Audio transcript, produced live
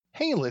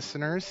Hey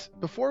listeners,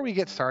 before we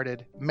get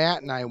started,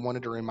 Matt and I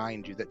wanted to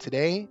remind you that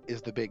today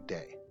is the big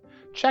day.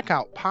 Check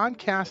out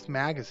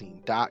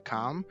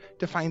podcastmagazine.com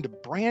to find a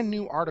brand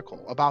new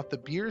article about the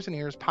Beers and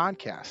Ears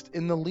podcast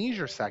in the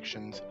leisure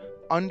sections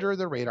under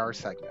the radar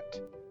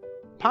segment.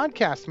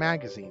 Podcast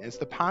Magazine is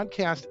the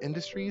podcast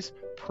industry's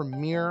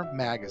premier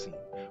magazine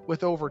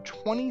with over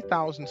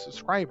 20,000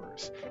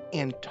 subscribers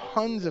and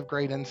tons of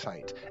great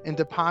insight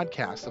into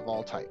podcasts of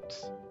all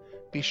types.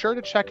 Be sure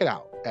to check it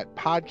out at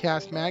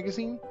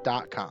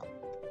podcastmagazine.com.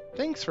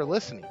 Thanks for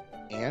listening,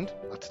 and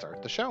let's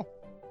start the show.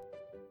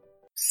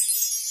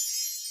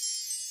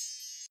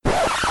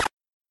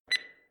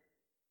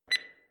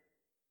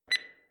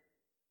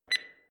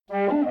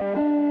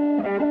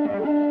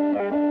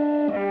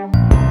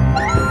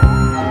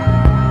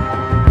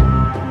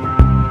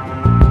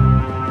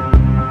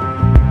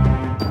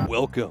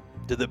 Welcome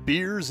to the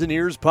Beers and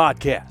Ears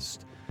podcast.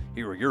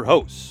 Here are your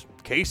hosts,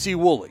 Casey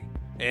Woolley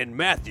and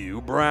Matthew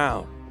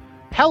Brown.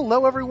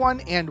 Hello, everyone,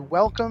 and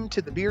welcome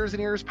to the Beers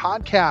and Ears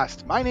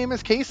podcast. My name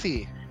is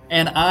Casey.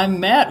 And I'm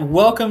Matt.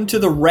 Welcome to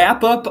the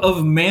wrap-up of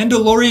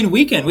Mandalorian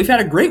weekend. We've had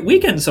a great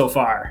weekend so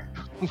far.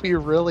 We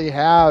really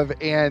have,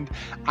 and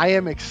I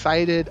am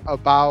excited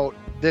about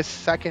this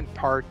second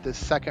part, this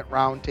second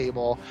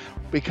roundtable,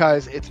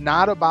 because it's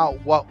not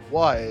about what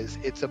was,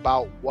 it's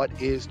about what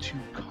is to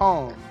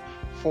come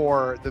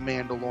for The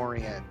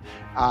Mandalorian.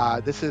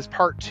 This is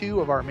part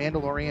 2 of our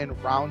Mandalorian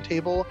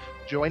roundtable.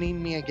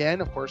 Joining me again,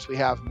 of course, we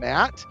have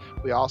Matt.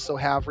 We also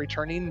have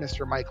returning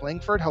Mr. Mike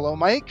Langford. Hello,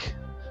 Mike.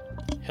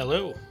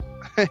 Hello.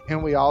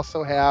 And we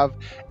also have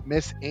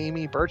Miss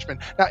Amy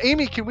Birchman. Now,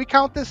 Amy, can we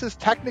count this as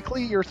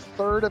technically your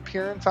third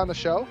appearance on the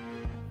show?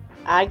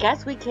 I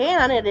guess we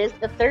can. It is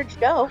the third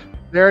show.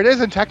 There it is.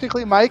 And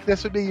technically, Mike,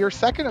 this would be your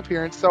second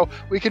appearance. So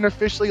we can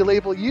officially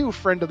label you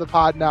friend of the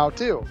pod now,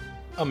 too.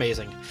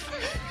 Amazing.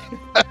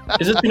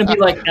 Is this going to be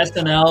like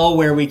SNL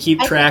where we keep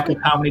track of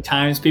how many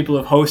times people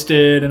have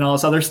hosted and all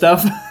this other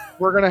stuff?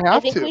 We're going to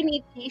have to. I think we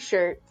need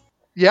t-shirts.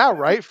 Yeah,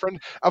 right. Friend.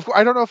 Of course,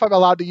 I don't know if I'm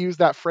allowed to use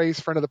that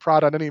phrase "friend of the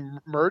prod" on any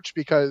merch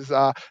because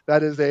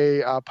that is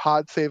a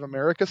Pod Save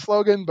America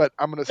slogan, but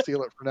I'm going to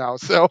steal it for now.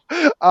 So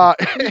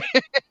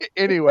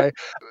anyway,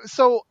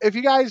 so if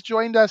you guys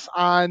joined us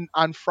on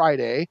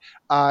Friday,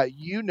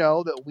 you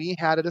know that we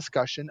had a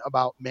discussion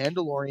about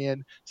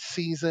Mandalorian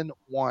Season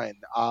 1.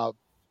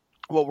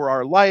 What were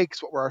our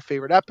likes? What were our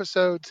favorite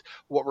episodes?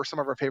 What were some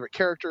of our favorite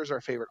characters,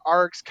 our favorite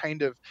arcs,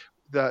 kind of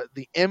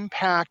the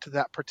impact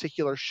that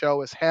particular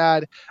show has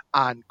had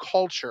on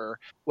culture.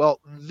 Well,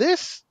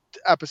 this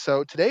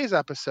episode, today's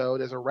episode,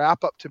 as a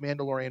wrap up to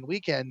Mandalorian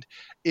weekend,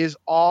 is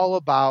all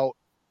about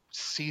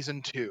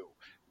Season 2.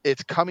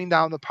 It's coming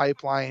down the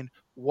pipeline.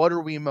 What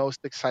are we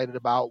most excited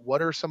about?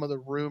 What are some of the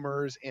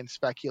rumors and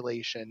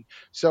speculation?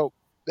 So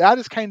that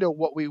is kind of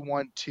what we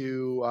want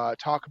to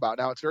talk about.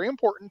 Now, it's very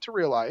important to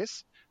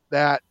realize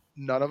that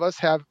none of us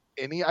have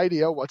any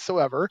idea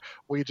whatsoever.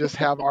 We just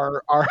have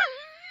our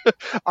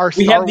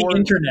we have the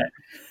internet.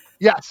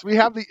 Yes, we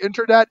have the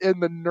internet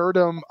and the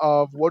nerdum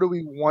of what do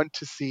we want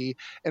to see.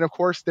 And of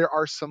course, there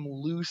are some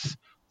loose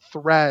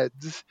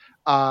threads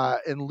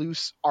and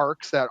loose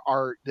arcs that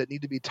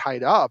need to be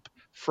tied up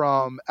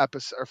from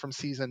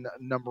season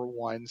number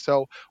 1.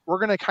 So we're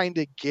going to kind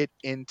of get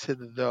into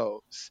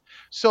those.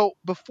 So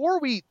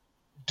before we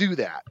do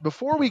that,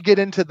 before we get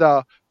into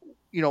the,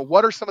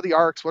 what are some of the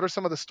arcs? What are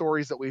some of the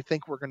stories that we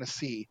think we're going to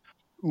see?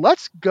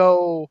 Let's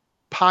go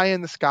pie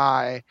in the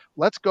sky.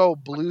 Let's go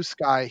blue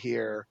sky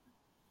here.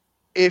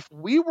 If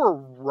we were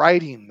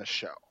writing the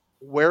show,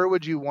 where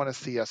would you want to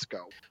see us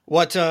go?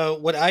 What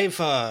I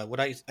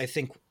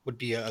think would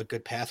be a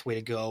good pathway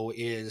to go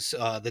is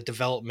the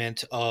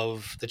development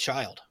of the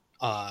child.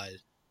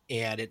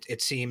 And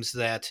it seems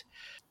that,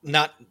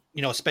 not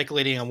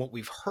speculating on what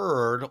we've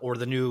heard or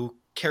the new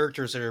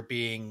characters that are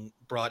being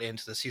brought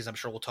into the season. I'm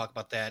sure we'll talk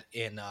about that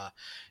in a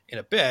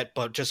bit,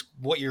 but just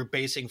what you're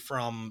basing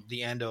from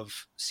the end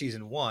of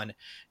season 1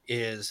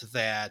 is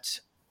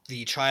that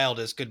the child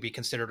is going to be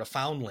considered a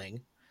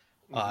foundling.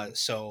 Mm-hmm.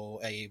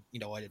 So a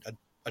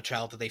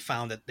child that they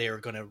found that they're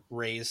going to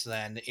raise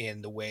then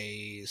in the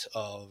ways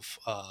of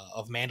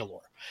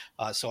Mandalore.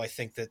 So I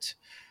think that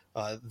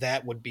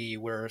that would be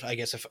where, I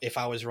guess, if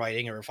I was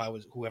writing, or if I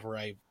was whoever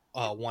I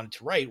wanted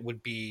to write,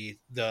 would be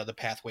the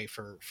pathway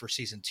for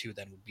season 2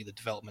 then would be the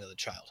development of the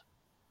child.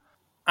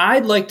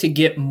 I'd like to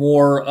get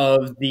more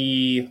of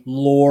the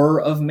lore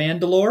of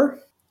Mandalore,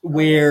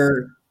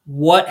 where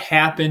what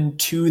happened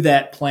to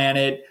that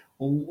planet,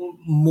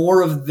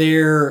 more of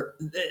their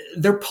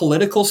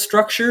political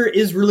structure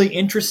is really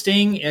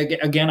interesting.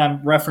 Again,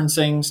 I'm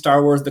referencing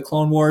Star Wars: The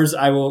Clone Wars.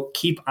 I will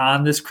keep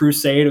on this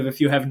crusade of,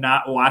 if you have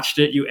not watched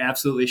it, you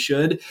absolutely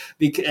should.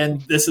 And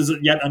this is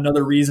yet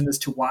another reason as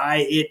to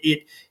why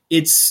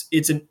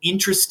it's an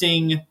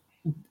interesting,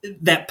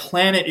 that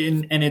planet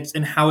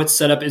and how it's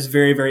set up is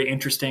very, very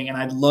interesting. And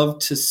I'd love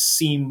to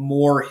see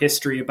more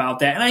history about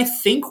that. And I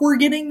think we're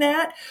getting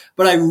that,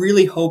 but I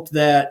really hope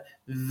that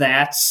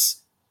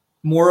that's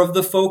more of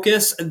the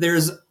focus.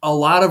 There's a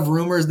lot of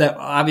rumors that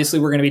obviously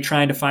we're going to be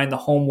trying to find the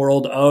home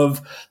world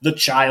of the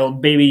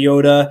child, Baby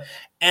Yoda.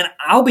 And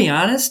I'll be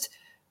honest,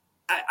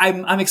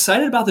 I'm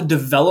excited about the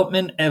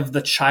development of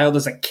the child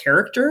as a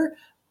character.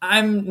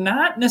 I'm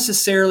not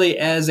necessarily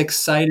as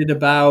excited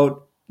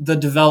about the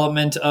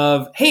development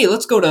of, hey,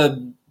 let's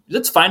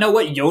find out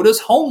what Yoda's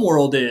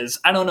homeworld is.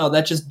 I don't know.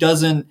 That just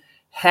doesn't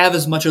have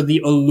as much of the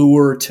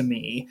allure to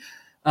me.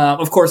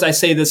 Of course, I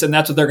say this, and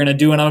that's what they're going to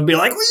do, and I'm going to be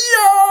like,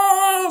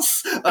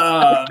 yes!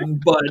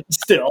 But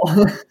still.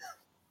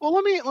 Well,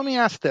 let me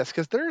ask this,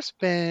 because there's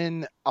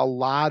been a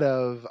lot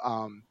of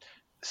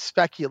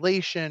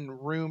speculation,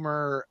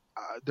 rumor.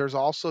 There's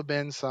also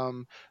been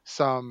some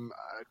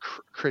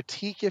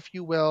critique, if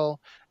you will,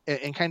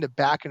 and kind of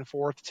back and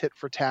forth, tit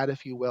for tat,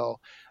 if you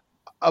will,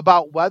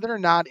 about whether or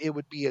not it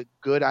would be a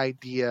good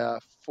idea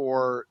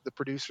for the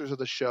producers of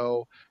the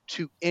show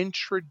to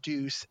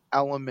introduce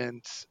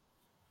elements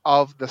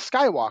of the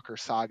Skywalker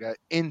saga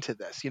into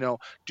this.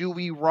 Do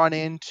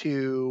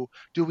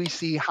we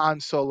see Han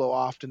Solo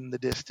often in the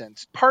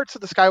distance? Parts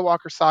of the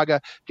Skywalker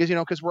saga,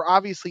 because we're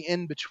obviously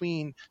in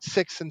between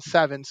 6 and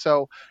 7.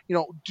 So,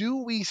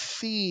 do we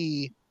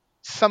see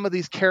some of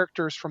these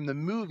characters from the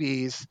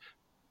movies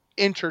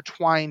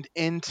intertwined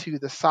into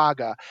the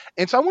saga?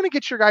 And so I want to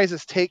get your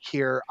guys' take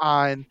here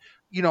on,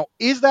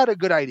 is that a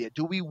good idea?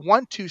 Do we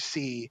want to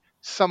see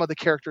some of the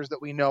characters that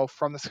we know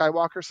from the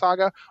Skywalker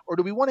saga, or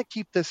do we want to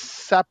keep this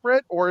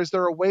separate, or is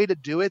there a way to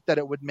do it that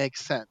it would make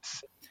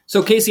sense?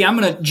 So, Casey, I'm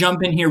going to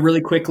jump in here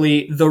really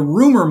quickly. The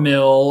rumor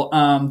mill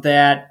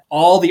that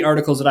all the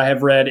articles that I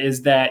have read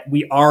is that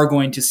we are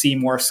going to see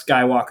more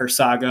Skywalker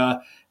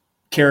saga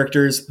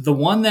characters. The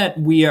one that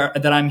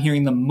I'm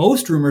hearing the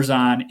most rumors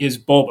on is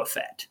Boba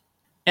Fett.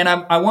 And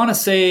I want to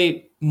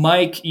say,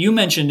 Mike, you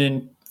mentioned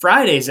in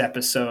Friday's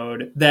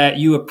episode that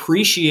you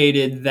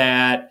appreciated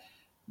that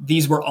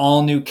these were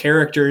all new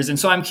characters. And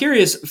so I'm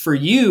curious for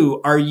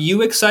you, are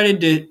you excited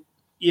to,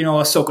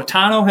 Ahsoka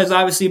Tano has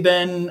obviously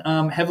been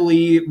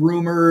heavily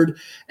rumored,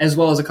 as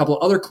well as a couple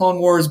of other Clone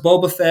Wars,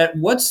 Boba Fett.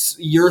 What's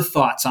your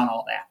thoughts on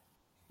all that?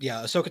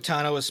 Yeah, Ahsoka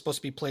Tano is supposed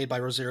to be played by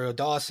Rosario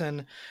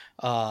Dawson.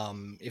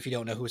 If you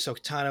don't know who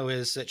Ahsoka Tano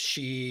is, that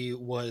she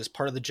was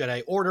part of the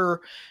Jedi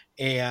Order,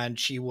 and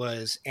she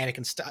was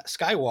Anakin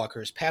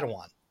Skywalker's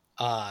Padawan.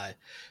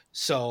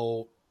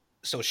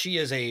 So she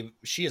is a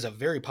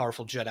very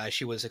powerful Jedi.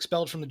 She was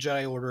expelled from the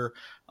Jedi Order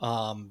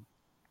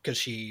because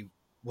she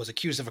was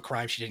accused of a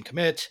crime she didn't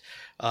commit,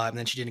 and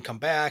then she didn't come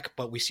back.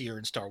 But we see her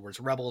in Star Wars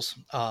Rebels,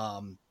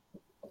 and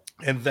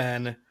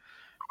then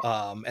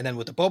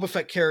with the Boba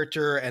Fett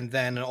character, and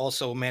then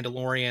also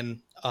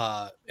Mandalorian,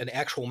 an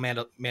actual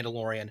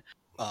Mandalorian.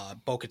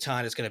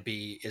 Bo-Katan is going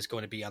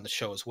to be on the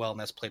show as well, and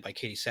that's played by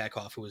Katie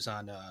Sackhoff, who was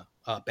on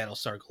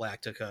Battlestar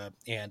Galactica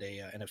and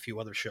a few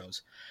other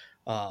shows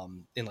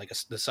in like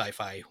the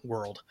sci-fi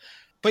world.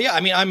 But yeah,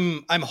 I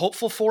mean, I'm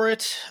hopeful for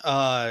it.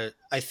 I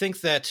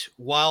think that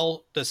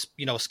while this,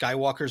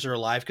 Skywalkers are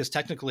alive, because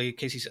technically,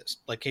 Casey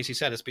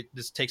said,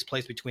 this takes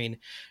place between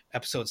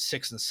episodes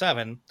 6 and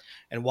 7,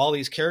 and while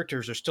these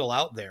characters are still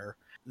out there,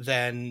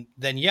 then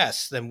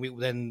yes, then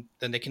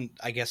they can,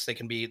 I guess they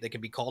can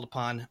be called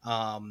upon.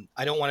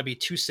 I don't want to be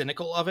too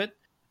cynical of it,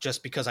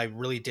 just because I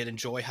really did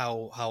enjoy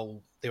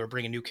how they were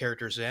bringing new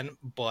characters in,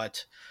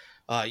 but.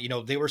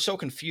 They were so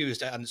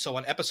confused. And so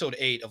on episode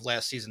 8 of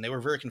last season, they were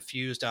very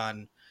confused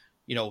on,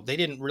 they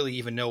didn't really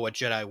even know what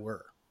Jedi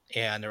were.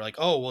 And they're like,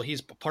 oh, well,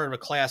 he's part of a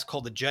class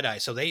called the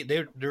Jedi. So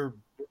they're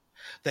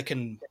that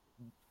can,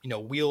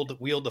 wield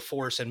the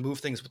Force and move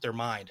things with their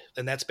mind.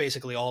 And that's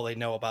basically all they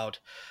know about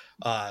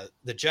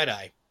the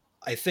Jedi.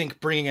 I think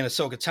bringing in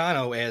Ahsoka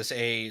Tano as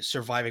a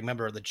surviving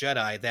member of the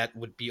Jedi, that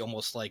would be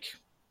almost like,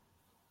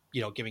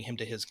 giving him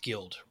to his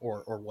guild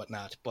or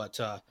whatnot. But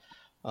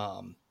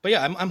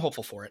yeah, I'm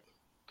hopeful for it.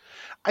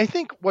 I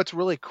think what's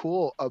really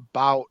cool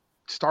about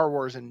Star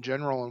Wars in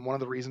general, and one of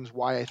the reasons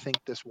why I think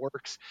this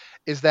works,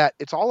 is that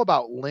it's all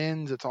about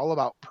lens, it's all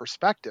about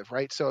perspective,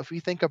 right? So if we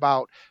think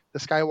about the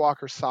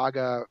Skywalker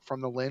saga from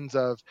the lens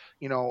of,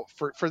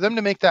 for him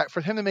to make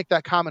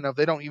that comment of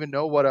they don't even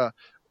know what a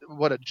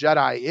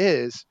Jedi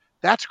is,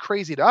 that's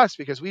crazy to us,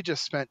 because we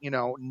just spent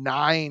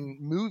 9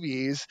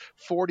 movies,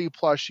 40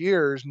 plus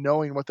years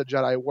knowing what the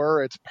Jedi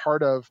were. It's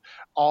part of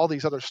all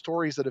these other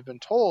stories that have been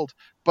told,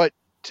 but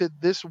to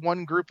this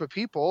one group of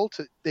people,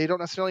 they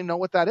don't necessarily know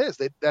what that is.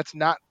 That's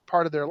not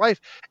part of their life.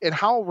 And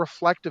how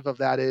reflective of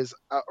that is,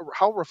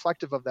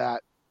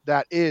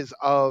 that is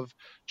of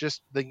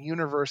just the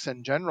universe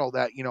in general,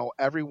 that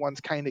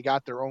everyone's kind of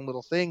got their own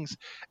little things,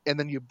 and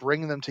then you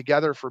bring them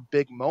together for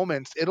big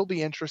moments. It'll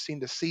be interesting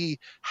to see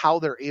how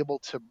they're able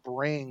to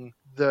bring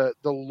the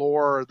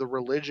lore, the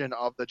religion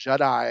of the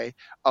Jedi,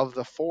 of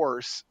the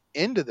Force,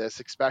 into this,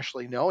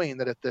 especially knowing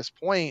that at this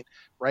point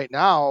right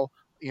now,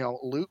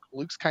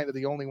 Luke's kind of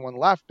the only one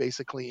left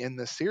basically in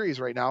this series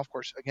right now. Of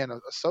course, again,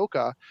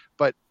 Ahsoka,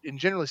 but in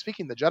generally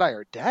speaking, the Jedi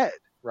are dead.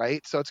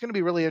 right? So it's going to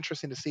be really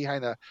interesting to see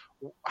kind of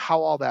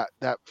how all that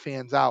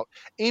fans out.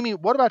 Amy,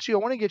 what about you? I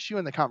want to get you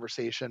in the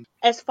conversation.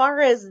 As far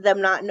as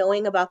them not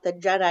knowing about the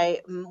Jedi,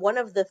 one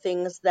of the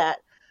things that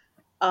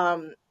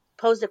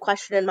posed a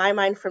question in my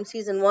mind from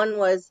season 1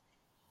 was,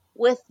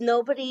 with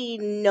nobody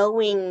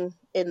knowing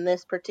in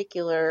this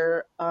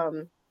particular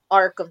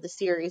arc of the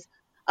series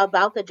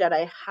about the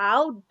Jedi,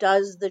 how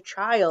does the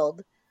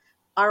child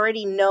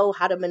already know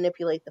how to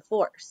manipulate the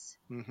Force?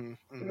 Mm-hmm,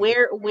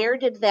 mm-hmm. Where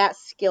did that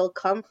skill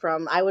come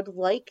from? I would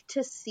like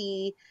to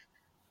see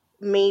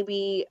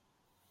maybe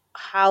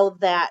how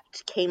that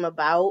came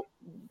about,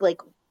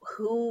 like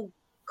who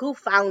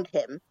found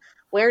him,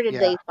 where did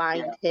they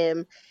find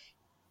him,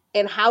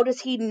 and how does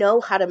he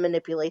know how to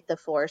manipulate the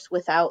Force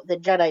without the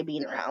Jedi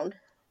being around?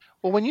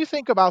 Well, when you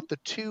think about the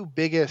two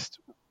biggest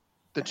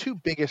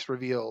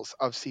reveals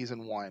of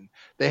season 1,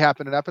 they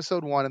happen in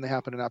episode 1 and they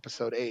happen in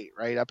episode 8,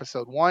 right?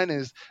 Episode 1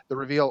 is the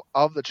reveal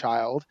of the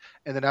child,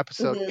 and then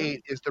episode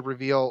 8 is the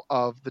reveal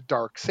of the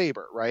dark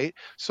saber, right?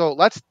 So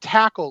let's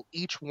tackle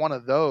each one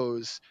of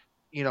those,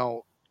 you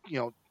know,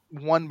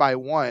 one by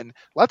one.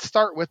 Let's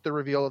start with the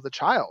reveal of the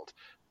child.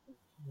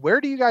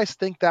 Where do you guys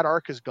think that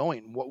arc is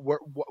going?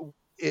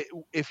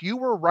 If you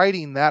were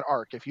writing that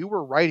arc, if you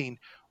were writing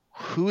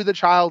who the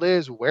child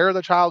is, where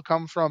the child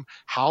comes from,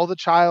 how the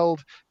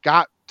child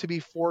got to be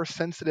Force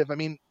sensitive. I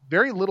mean,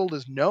 very little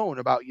is known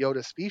about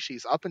Yoda's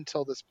species. Up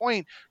until this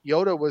point,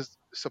 Yoda was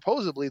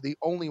supposedly the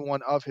only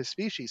one of his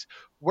species.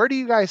 Where do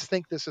you guys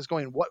think this is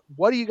going?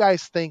 What do you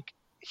guys think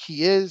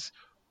he is?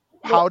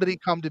 How did he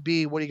come to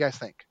be? What do you guys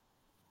think?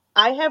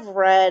 I have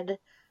read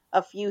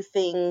a few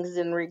things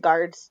in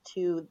regards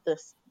to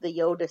the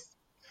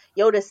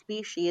Yoda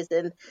species,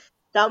 and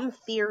some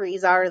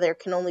theories are there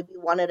can only be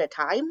one at a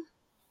time.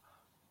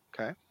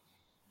 Okay.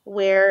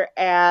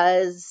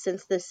 Whereas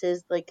since this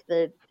is like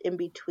the in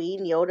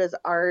between, Yoda's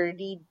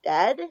already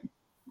dead.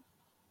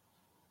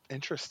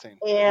 Interesting.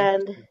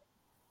 And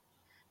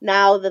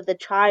now that the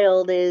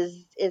child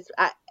is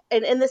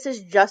and this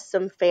is just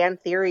some fan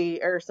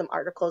theory or some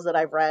articles that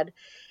I've read.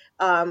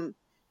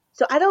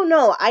 So I don't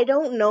know. I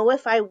don't know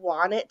if I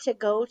want it to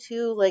go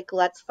to like,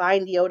 let's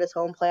find Yoda's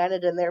home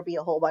planet and there be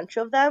a whole bunch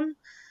of them.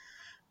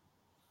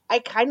 I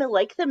kind of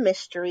like the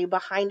mystery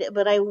behind it,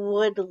 but I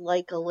would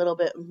like a little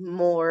bit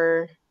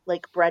more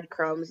like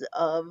breadcrumbs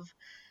of,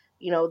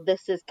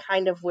 this is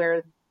kind of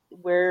where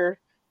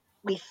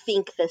we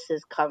think this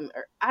is coming.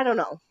 I don't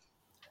know.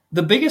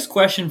 The biggest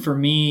question for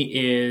me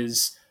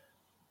is,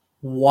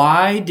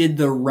 why did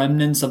the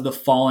remnants of the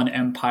fallen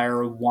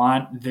empire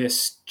want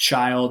this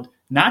child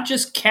not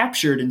just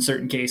captured in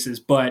certain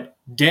cases, but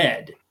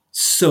dead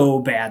so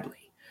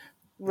badly?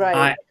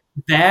 Right.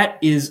 That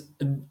is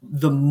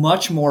the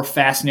much more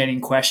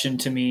fascinating question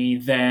to me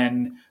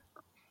than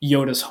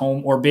Yoda's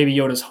home or Baby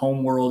Yoda's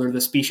home world or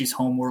the species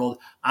home world.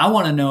 I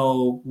want to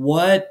know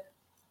what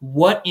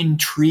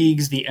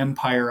intrigues the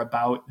Empire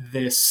about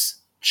this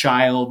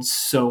child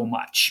so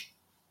much.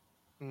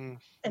 Mm-hmm.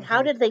 And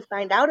how did they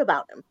find out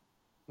about him?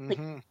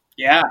 Mm-hmm.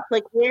 Yeah.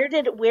 Like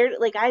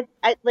I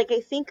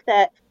think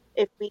that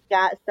if we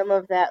got some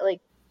of that,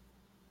 like,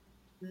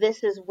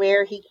 this is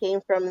where he came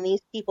from and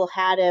these people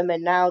had him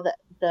and now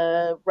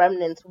the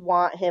remnants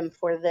want him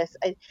for this.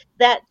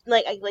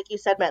 Like you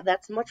said, Matt,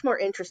 that's much more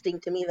interesting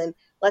to me than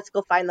let's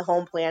go find the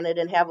home planet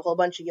and have a whole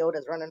bunch of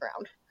Yodas running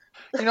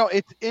around.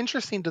 It's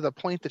interesting to the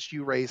point that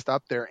you raised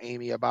up there,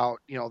 Amy, about,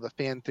 the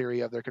fan theory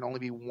of there can only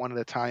be one at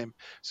a time.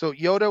 So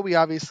Yoda, we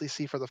obviously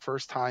see for the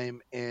first time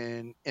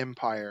in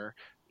Empire.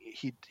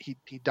 He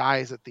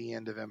dies at the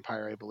end of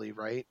Empire, I believe,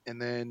 right?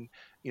 And then,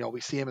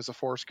 we see him as a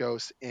Force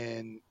ghost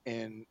in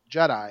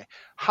Jedi.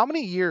 How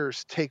many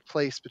years take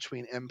place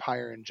between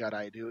Empire and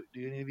Jedi? Do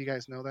any of you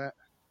guys know that?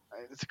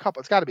 It's a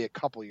couple. It's got to be a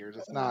couple years.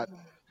 It's not.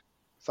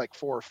 It's like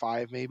 4 or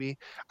 5, maybe.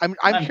 I'm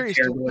curious.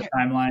 With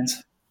timelines.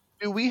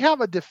 Do we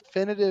have a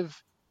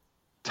definitive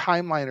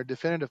timeline or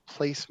definitive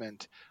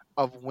placement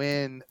of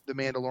when The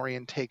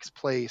Mandalorian takes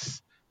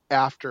place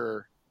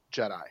after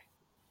Jedi?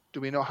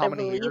 Do we know how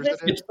many years it is?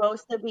 It's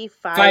supposed to be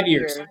 5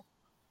 years.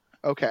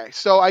 Okay,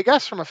 so I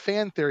guess from a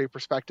fan theory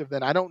perspective,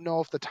 then I don't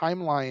know if the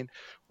timeline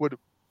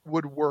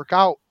would work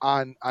out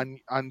on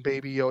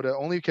Baby Yoda,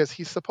 only because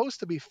he's supposed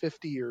to be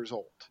 50 years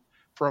old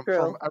from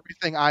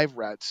everything I've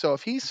read. So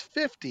if he's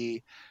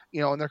 50,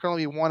 and there can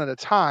only be one at a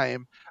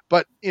time,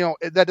 but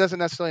that doesn't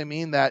necessarily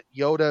mean that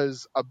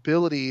Yoda's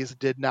abilities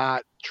did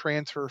not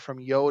transfer from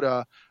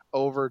Yoda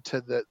over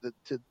to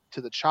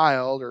the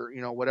child, or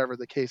whatever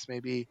the case may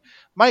be.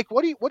 Mike,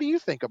 what do you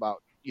think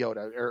about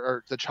Yoda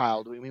or the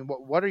child? I mean,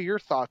 what are your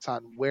thoughts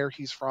on where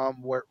he's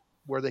from,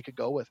 where they could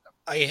go with him?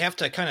 I have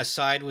to kind of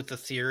side with the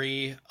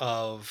theory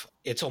of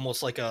it's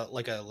almost like a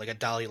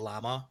Dalai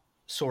Lama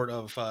sort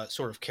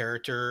of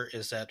character.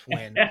 Is that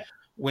when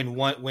when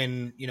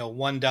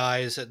one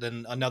dies,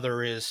 then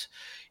another is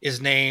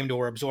named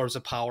or absorbs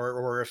a power,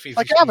 or if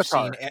Like you've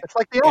Avatar. seen It's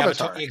like the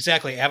Avatar, Avatar.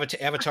 exactly,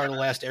 Avatar: The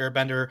Last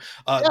Airbender,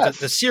 Yes.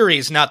 the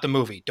series, not the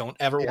movie. Don't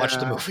ever watch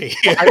the Yeah. movie.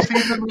 I've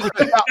seen the movie.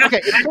 Now,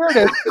 okay, in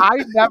fairness, I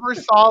never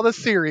saw the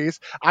series.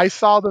 I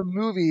saw the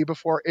movie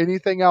before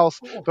anything else,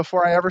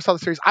 before I ever saw the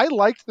series. I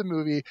liked the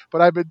movie,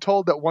 but I've been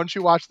told that once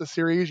you watch the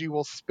series, you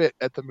will spit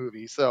at the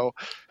movie. So,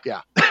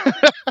 yeah.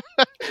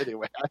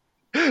 Anyway,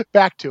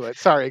 back to it.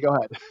 Sorry, go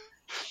ahead.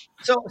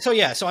 So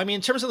yeah. So I mean,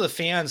 in terms of the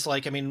fans,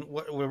 like, I mean,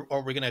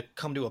 are we going to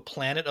come to a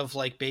planet of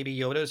like baby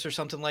Yodas or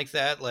something like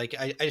that? Like,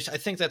 I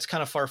think that's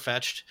kind of far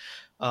fetched,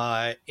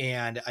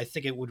 and I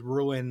think it would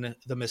ruin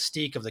the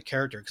mystique of the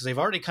character, because they've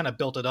already kind of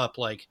built it up.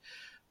 Like,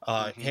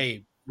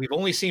 hey, we've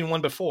only seen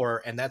one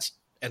before, and that's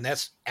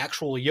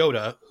actual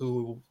Yoda,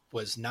 who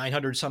was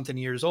 900 something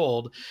years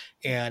old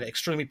and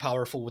extremely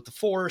powerful with the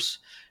Force.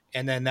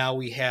 And then now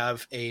we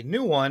have a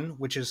new one,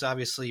 which is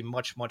obviously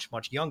much, much,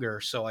 much younger.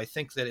 So I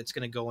think that it's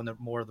going to go in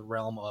more of the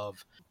realm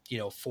of,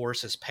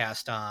 Force is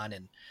passed on,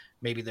 and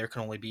maybe there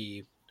can only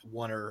be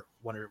one or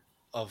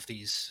of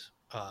these,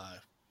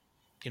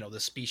 the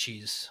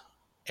species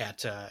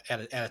at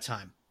a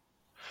time.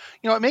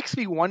 It makes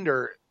me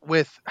wonder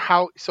with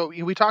how. So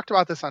we talked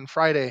about this on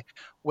Friday,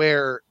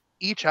 where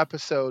each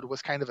episode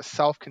was kind of a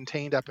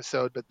self-contained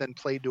episode, but then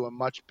played to a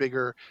much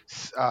bigger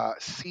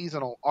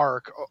seasonal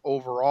arc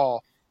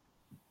overall.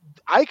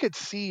 I could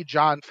see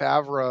Jon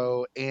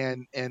Favreau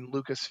and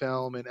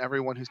Lucasfilm and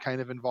everyone who's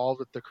kind of involved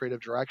with the creative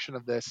direction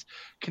of this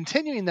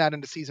continuing that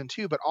into season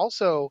 2, but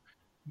also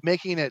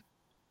making it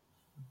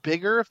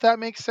bigger, if that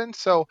makes sense.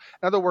 So,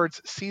 in other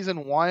words,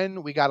 season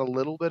 1 we got a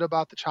little bit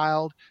about the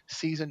child.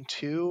 Season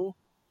 2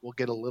 we'll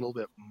get a little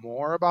bit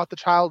more about the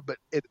child, but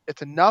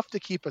it's enough to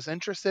keep us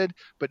interested,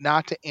 but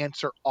not to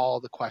answer all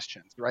the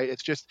questions, right?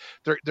 It's just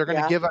they're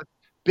going to give us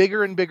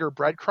bigger and bigger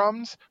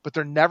breadcrumbs, but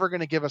they're never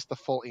going to give us the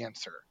full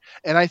answer.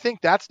 And I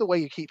think that's the way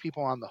you keep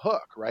people on the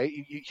hook, right?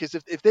 Because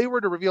if they were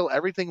to reveal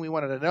everything we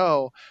wanted to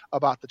know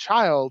about the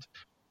child,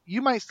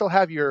 you might still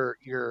have your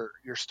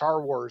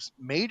Star Wars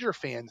major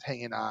fans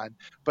hanging on,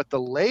 but the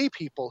lay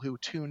people who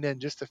tuned in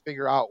just to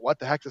figure out what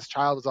the heck this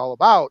child is all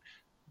about,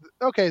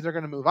 okay, they're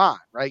going to move on,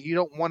 right? You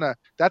don't want to.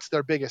 That's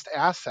their biggest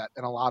asset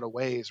in a lot of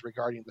ways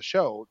regarding the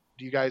show.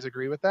 Do you guys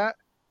agree with that?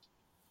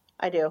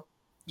 I do.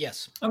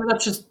 Yes. I mean,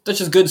 that's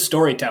just good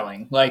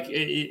storytelling. Like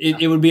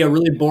it would be a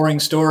really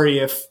boring story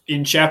if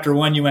in chapter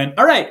 1 you went,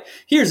 all right,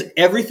 here's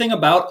everything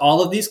about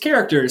all of these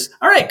characters.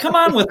 All right, come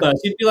on with us.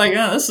 You'd be like,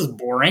 oh, this is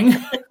boring.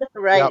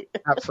 Right.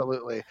 Yep,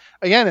 absolutely.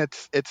 Again,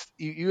 it's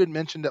you had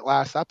mentioned it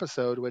last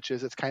episode, which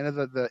is it's kind of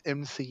the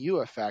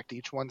MCU effect.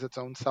 Each one's its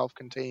own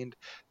self-contained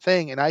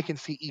thing, and I can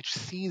see each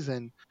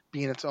season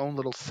being its own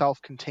little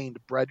self-contained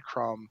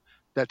breadcrumb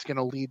that's going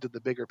to lead to the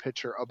bigger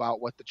picture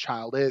about what the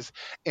child is.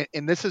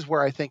 And this is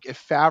where I think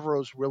if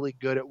Favreau's really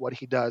good at what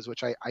he does,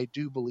 which I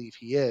do believe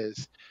he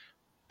is,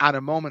 on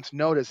a moment's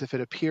notice, if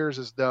it appears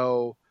as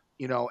though,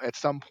 at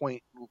some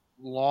point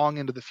long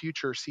into the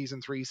future,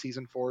 season 3,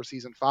 season 4,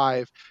 season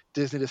 5,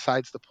 Disney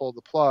decides to pull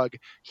the plug,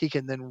 he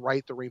can then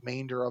write the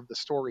remainder of the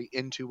story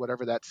into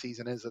whatever that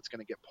season is that's going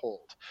to get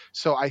pulled.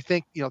 So I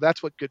think,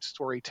 that's what good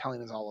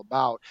storytelling is all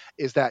about,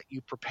 is that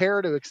you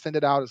prepare to extend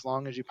it out as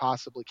long as you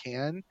possibly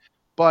can,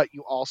 but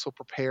you also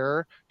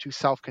prepare to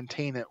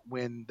self-contain it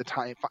when the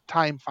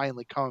time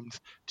finally comes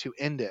to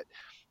end it.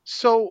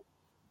 So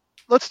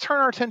let's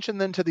turn our attention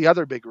then to the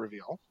other big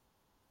reveal,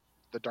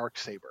 the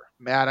Darksaber.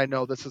 Matt, I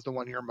know this is the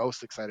one you're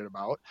most excited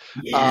about.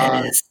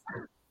 Yes.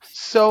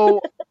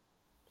 So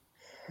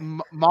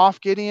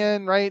Moff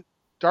Gideon, right?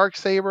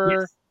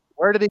 Darksaber. Yes.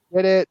 Where did he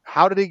get it?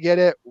 How did he get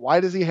it? Why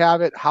does he have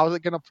it? How is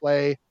it going to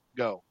play?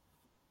 Go.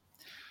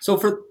 So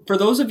for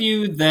those of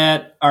you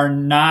that are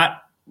not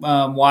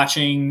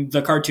watching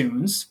the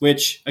cartoons,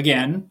 which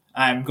again,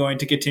 I'm going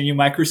to continue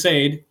my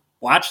crusade,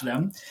 watch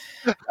them.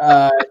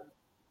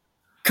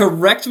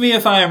 Correct me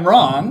if I am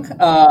wrong,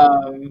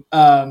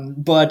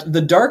 but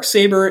the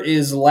Darksaber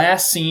is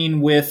last seen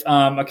with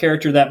a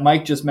character that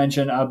Mike just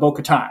mentioned,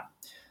 Bo-Katan,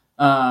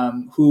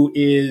 who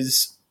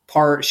is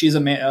she's a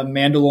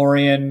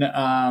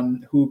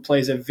Mandalorian who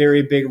plays a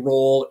very big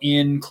role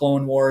in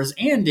Clone Wars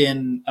and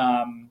in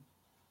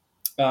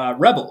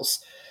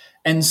Rebels.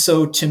 And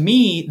so to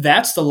me,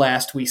 that's the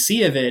last we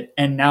see of it,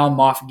 and now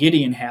Moff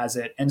Gideon has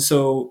it. And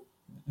so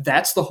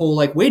that's the whole,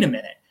 like, wait a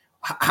minute.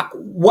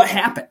 What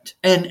happened?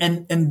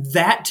 And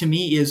that to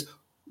me is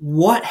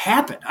what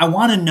happened. I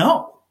want to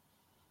know.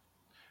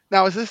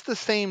 Now, is this the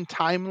same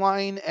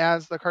timeline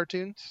as the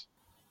cartoons?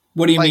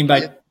 What do you mean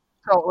by?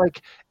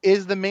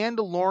 Is the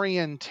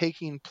Mandalorian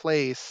taking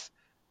place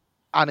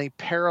on a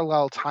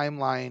parallel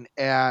timeline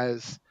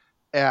as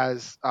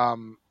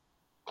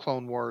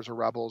Clone Wars or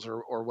Rebels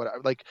or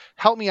whatever? Like,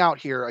 help me out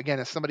here again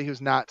as somebody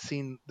who's not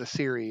seen the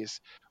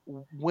series.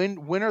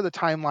 When are the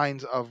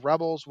timelines of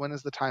Rebels? When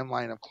is the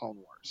timeline of Clone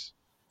Wars?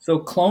 So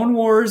Clone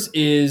Wars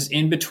is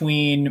in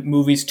between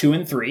movies 2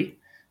 and 3.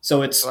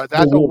 So it's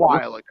that's a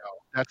while ago.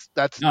 That's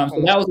so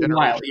that was a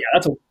while.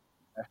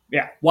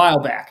 Yeah, while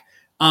back.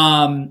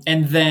 And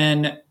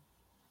then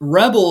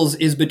Rebels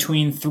is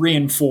between 3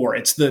 and 4.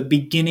 It's the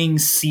beginning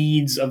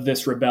seeds of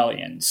this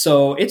rebellion.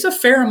 So it's a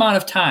fair amount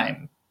of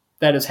time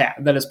that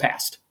has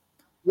passed.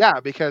 Yeah,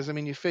 because I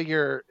mean, you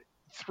figure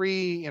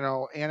 3,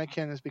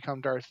 Anakin has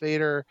become Darth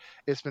Vader.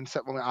 It's been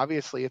set. Well,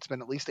 obviously, it's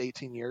been at least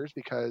 18 years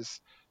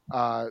because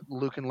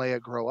Luke and Leia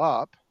grow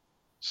up.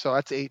 So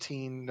that's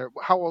 18.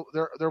 How old?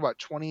 They're what,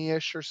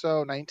 20-ish or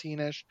so,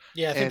 19-ish.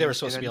 Yeah, I think they were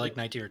supposed to be like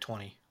 19 or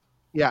 20.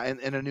 Yeah,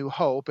 and A New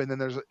Hope, and then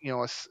there's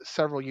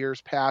several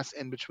years pass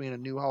in between A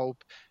New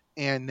Hope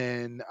and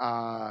then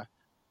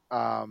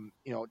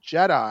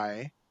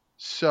Jedi.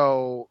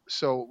 So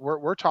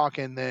we're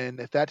talking then,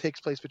 if that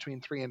takes place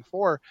between 3 and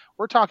 4,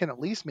 we're talking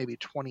at least maybe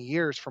 20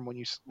 years from when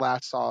you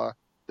last saw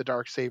the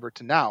dark saber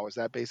to now. Is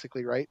that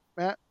basically right,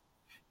 Matt?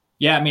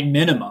 Yeah, I mean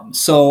minimum.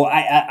 So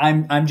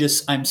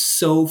I'm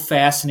so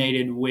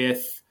fascinated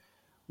with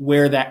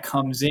where that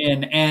comes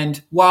in.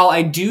 And while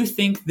I do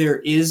think there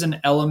is an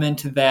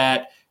element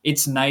that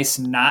it's nice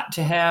not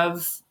to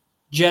have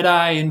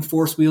Jedi and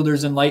Force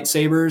wielders and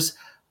lightsabers,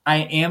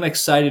 I am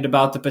excited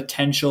about the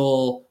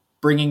potential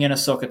bringing in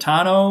Ahsoka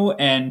Tano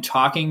and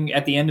talking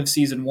at the end of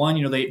season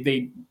 1.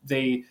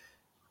 They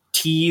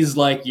tease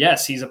like,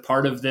 yes, he's a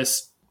part of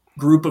this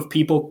group of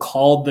people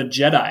called the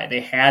Jedi.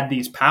 They had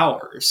these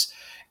powers.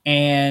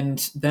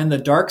 And then the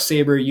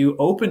Darksaber, you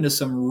open to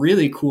some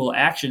really cool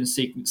action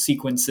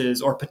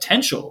sequences or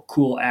potential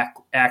cool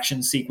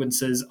action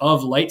sequences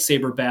of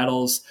lightsaber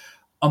battles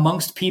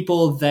amongst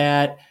people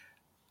that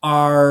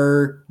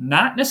are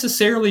not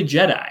necessarily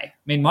Jedi. I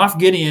mean, Moff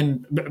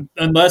Gideon,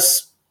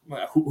 unless,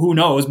 who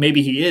knows,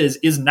 maybe he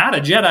is not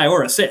a Jedi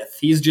or a Sith.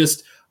 He's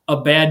just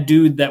a bad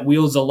dude that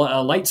wields a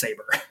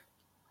lightsaber.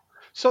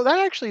 So that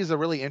actually is a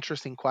really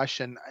interesting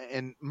question.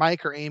 And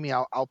Mike or Amy,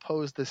 I'll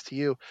pose this to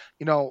you.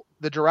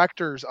 The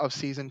directors of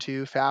season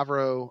 2,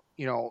 Favreau,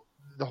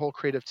 the whole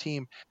creative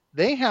team,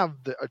 they have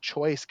a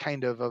choice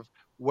kind of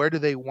where do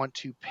they want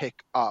to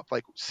pick up,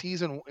 like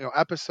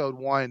episode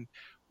 1.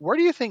 Where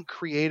do you think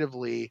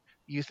creatively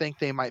you think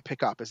they might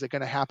pick up? Is it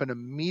going to happen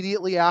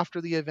immediately after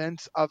the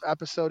events of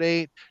episode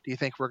 8? Do you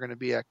think we're going to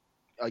be a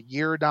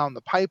year down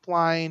the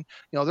pipeline?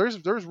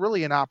 There's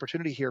really an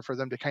opportunity here for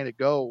them to kind of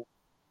go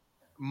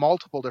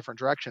multiple different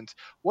directions.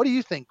 What do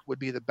you think would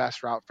be the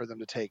best route for them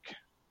to take?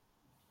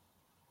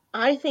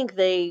 I think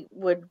they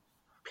would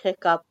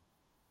pick up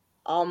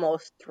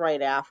almost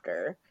right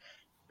after,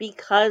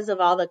 because of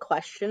all the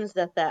questions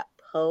that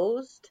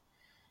posed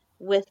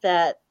with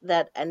that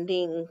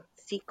ending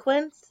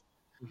sequence.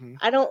 Mm-hmm.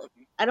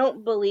 I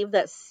don't believe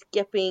that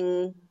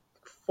skipping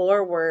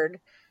forward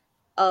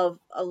of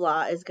a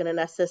lot is going to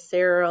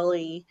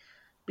necessarily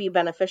be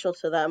beneficial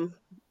to them.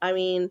 I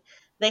mean,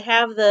 they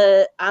have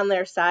on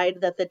their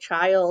side that the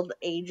child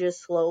ages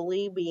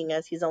slowly, being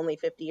as he's only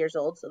 50 years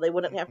old, so they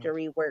wouldn't have to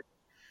rework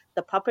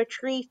the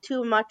puppetry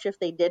too much if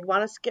they did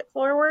want to skip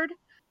forward.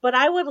 But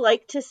I would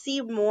like to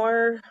see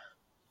more.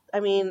 I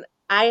mean,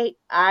 Matt,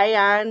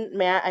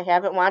 I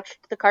haven't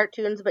watched the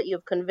cartoons, but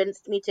you've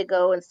convinced me to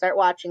go and start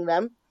watching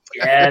them.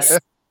 Yes.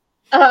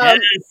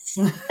 Yes.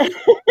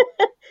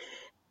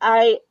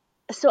 I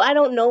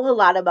don't know a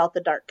lot about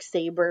the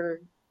Darksaber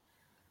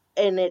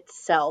in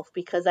itself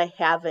because I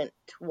haven't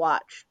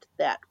watched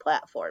that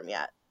platform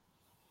yet.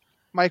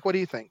 Mike, what do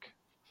you think?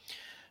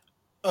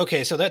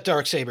 Okay, so that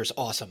Darksaber is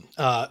awesome.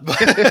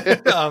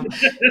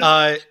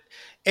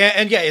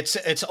 And yeah,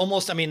 it's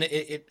almost, I mean,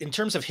 in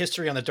terms of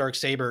history on the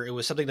Darksaber, it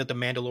was something that the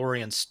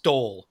Mandalorians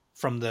stole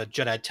from the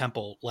Jedi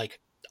Temple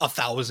like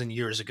 1,000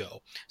 years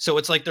ago. So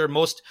it's like they're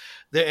almost,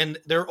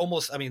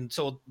 I mean,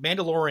 so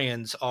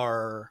Mandalorians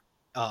are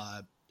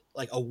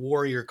like a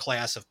warrior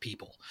class of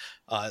people.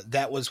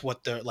 That was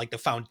what the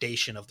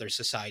foundation of their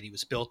society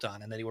was built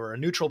on. And they were a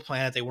neutral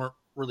planet. They weren't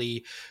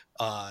really,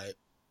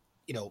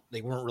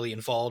 they weren't really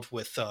involved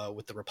with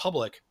the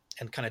Republic,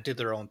 and kind of did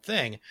their own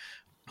thing.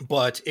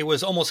 But it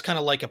was almost kind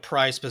of like a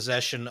prized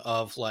possession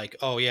of like,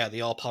 oh yeah,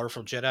 the all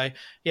powerful Jedi.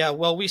 Yeah,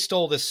 well, we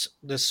stole this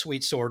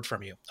sweet sword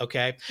from you,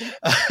 okay?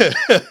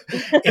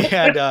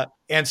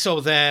 and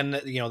so then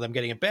them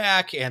getting it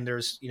back, and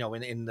there's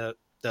in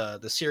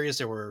the series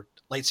there were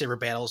lightsaber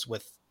battles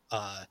with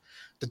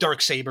the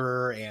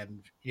Darksaber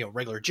and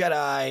regular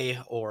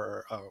Jedi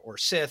or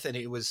Sith, and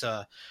it was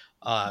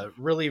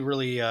really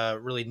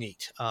really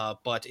neat.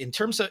 But in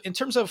terms of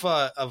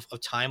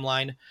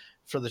timeline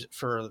for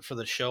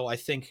the show, I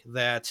think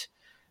that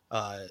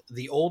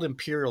the old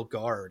Imperial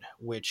Guard,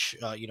 which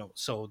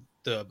so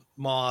the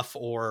Moff,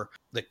 or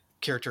the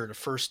character in the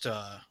first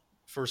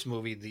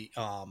movie,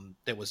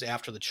 that was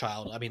after the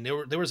child, I mean,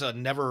 there was a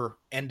never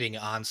ending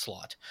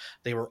onslaught.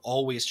 They were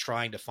always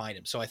trying to find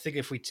him. So I think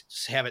if we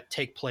have it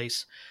take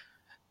place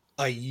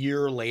a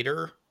year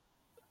later,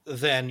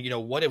 then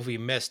what have we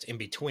missed in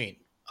between?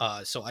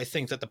 So I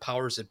think that the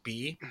powers that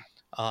be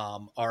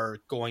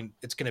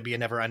it's going to be a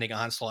never ending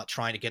onslaught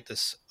trying to get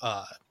this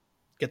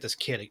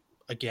kid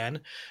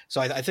again.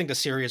 So I think the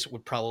series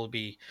would probably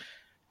be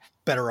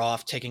better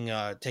off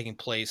taking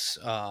place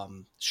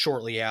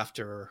shortly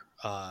after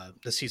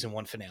the season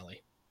 1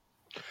 finale.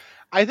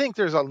 I think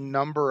there's a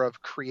number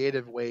of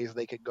creative ways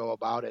they could go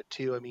about it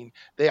too. I mean,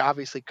 they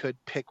obviously could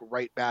pick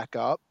right back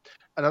up.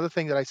 Another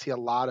thing that I see a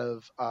lot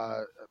of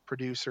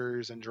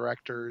producers and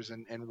directors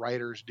and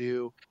writers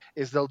do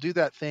is they'll do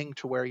that thing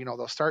to where,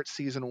 they'll start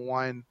season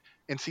one,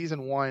 and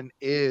season one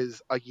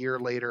is a year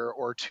later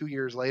or 2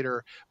 years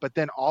later, but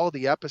then all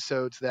the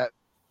episodes that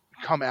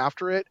come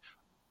after it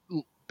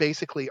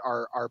basically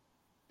are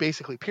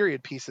basically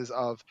period pieces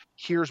of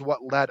here's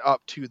what led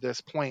up to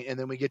this point, and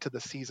then we get to the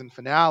season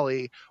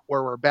finale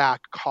where we're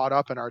back caught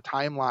up in our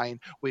timeline.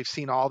 We've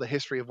seen all the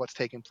history of what's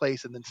taken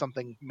place, and then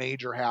something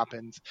major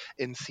happens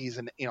in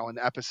season, in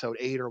episode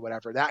 8 or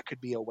whatever. That could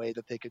be a way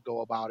that they could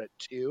go about it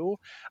too.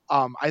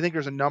 I think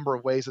there's a number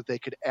of ways that they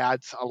could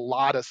add a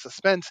lot of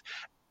suspense.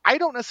 I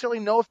don't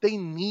necessarily know if they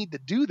need to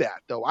do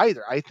that though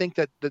either. I think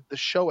that the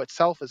show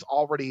itself is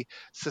already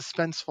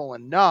suspenseful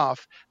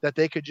enough that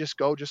they could just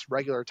go just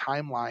regular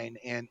timeline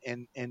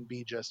and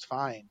be just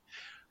fine.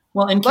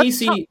 Well, and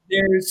Casey,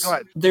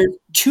 there's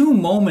two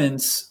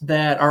moments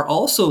that are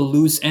also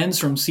loose ends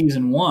from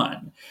season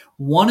one.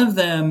 One of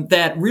them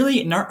that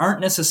really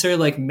aren't necessarily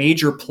like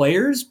major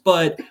players,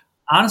 but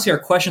honestly are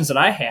questions that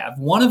I have.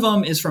 One of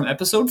them is from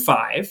episode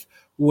 5,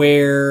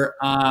 where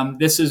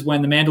this is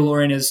when the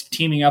Mandalorian is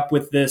teaming up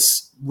with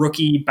this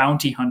rookie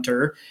bounty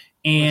hunter.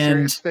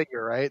 And mysterious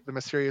figure, right? The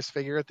mysterious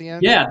figure at the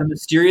end. Yeah, the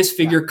mysterious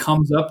figure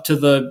comes up to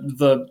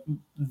the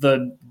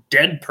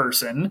dead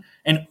person,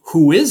 and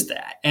who is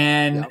that?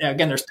 And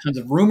again, there's tons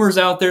of rumors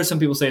out there. Some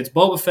people say it's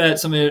Boba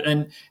Fett.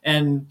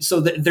 And so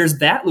there's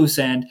that loose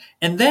end.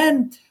 And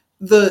then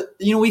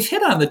we've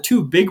hit on the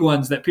two big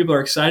ones that people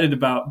are excited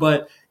about.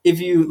 But if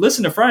you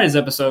listen to Friday's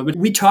episode,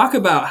 we talk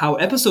about how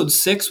episode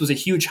 6 was a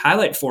huge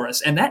highlight for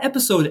us, and that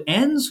episode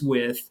ends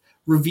with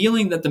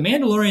revealing that the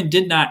Mandalorian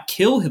did not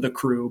kill the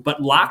crew,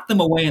 but locked them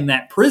away in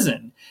that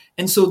prison.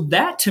 And so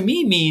that to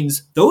me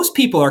means those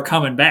people are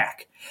coming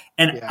back.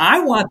 And I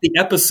want the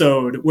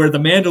episode where the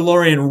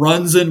Mandalorian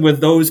runs in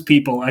with those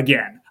people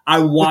again.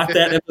 I want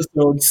that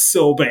episode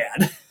so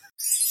bad.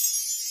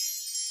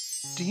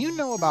 Do you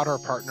know about our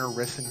partner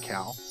Riss and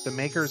Cal, the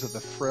makers of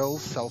the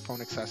Frills cell phone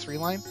accessory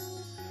line?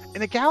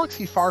 In a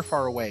galaxy far,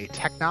 far away,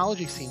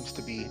 technology seems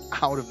to be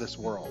out of this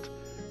world.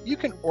 You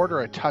can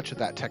order a touch of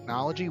that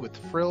technology with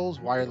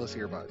Frills wireless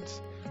earbuds.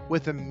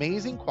 With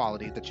amazing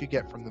quality that you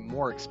get from the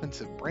more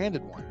expensive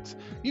branded ones,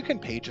 you can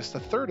pay just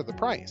a third of the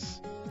price.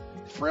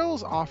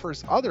 Frills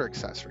offers other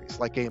accessories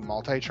like a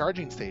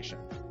multi-charging station,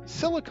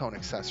 silicone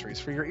accessories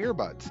for your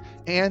earbuds,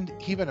 and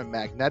even a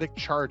magnetic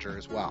charger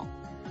as well.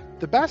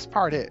 The best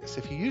part is,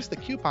 if you use the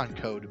coupon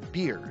code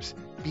BEERS,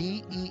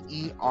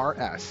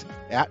 BEERS,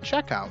 at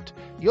checkout,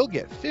 you'll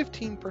get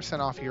 15%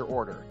 off your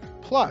order.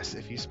 Plus,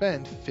 if you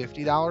spend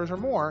 $50 or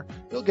more,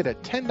 you'll get a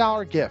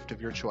 $10 gift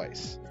of your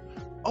choice.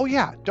 Oh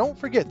yeah, don't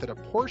forget that a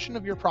portion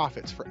of your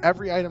profits for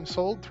every item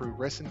sold through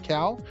Riss and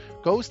Cal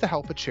goes to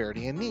help a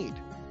charity in need.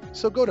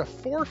 So go to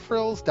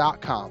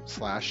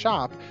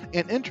 4frills.com/shop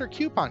and enter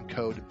coupon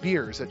code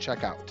BEERS at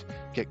checkout.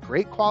 Get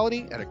great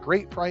quality at a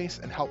great price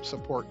and help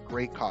support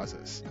great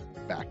causes.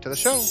 Back to the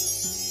show.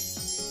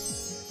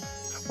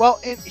 Well,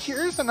 and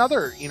here's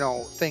another,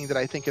 thing that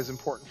I think is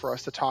important for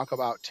us to talk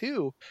about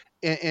too.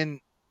 And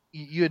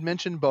you had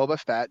mentioned Boba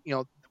Fett.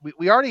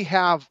 We already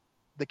have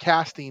the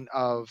casting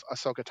of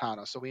Ahsoka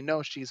Tano, so we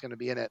know she's going to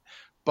be in it.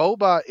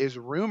 Boba is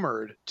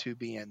rumored to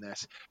be in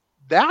this.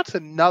 That's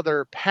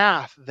another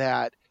path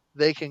that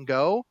they can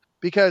go,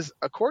 because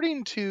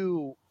according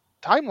to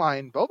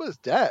timeline, Boba's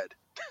dead.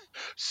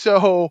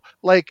 So,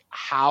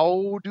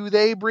 how do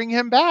they bring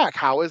him back?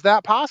 How is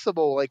that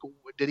possible?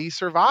 Did he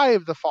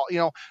survive the fall?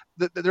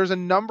 There's a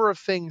number of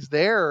things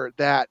there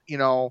that,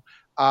 that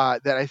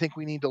I think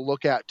we need to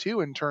look at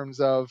too, in terms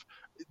of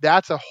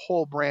that's a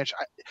whole branch.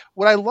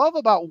 What I love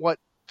about what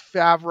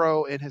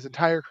Favreau and his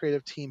entire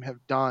creative team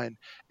have done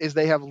is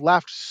they have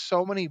left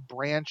so many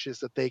branches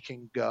that they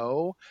can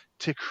go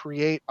to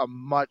create a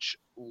much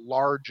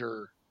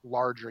larger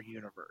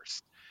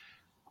universe.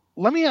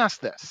 Let me ask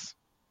this.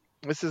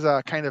 This is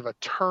a kind of a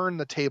turn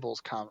the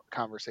tables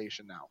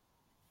conversation now.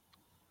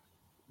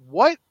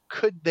 What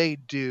could they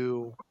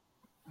do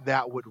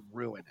that would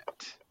ruin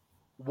it?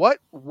 What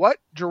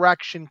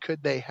direction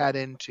could they head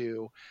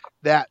into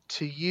that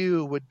to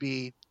you would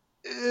be,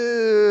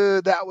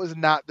 that was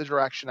not the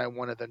direction I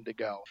wanted them to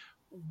go?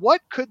 What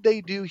could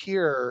they do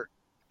here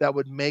that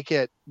would make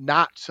it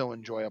not so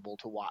enjoyable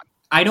to watch?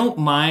 I don't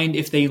mind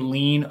if they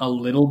lean a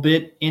little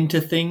bit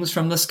into things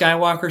from the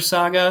Skywalker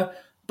saga,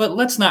 but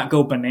let's not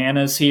go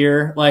bananas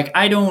here.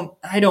 I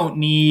don't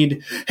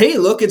need, hey,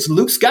 look, it's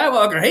Luke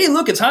Skywalker. Hey,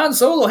 look, it's Han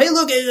Solo. Hey,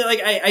 look,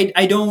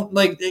 I don't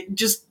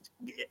just,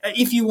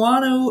 if you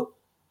want to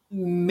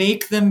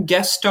make them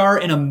guest star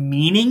in a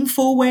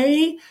meaningful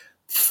way,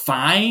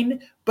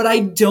 fine. But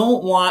I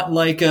don't want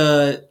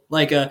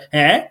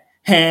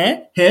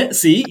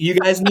see, you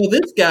guys know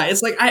this guy.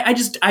 It's I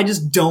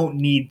just don't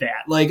need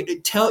that.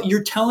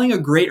 You're telling a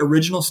great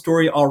original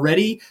story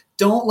already.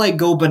 don't like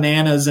go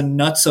bananas and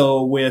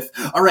nutso with,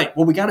 all right,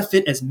 well, we got to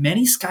fit as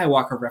many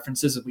Skywalker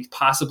references as we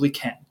possibly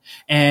can.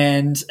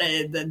 And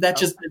that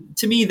just,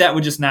 to me, that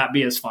would just not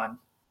be as fun.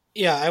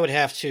 Yeah, I would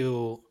have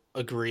to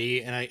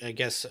agree, and I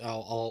guess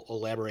I'll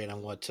elaborate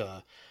on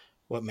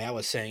what Matt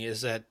was saying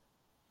is that,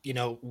 you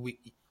know,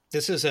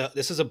 this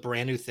is a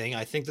brand new thing.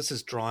 I think this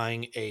is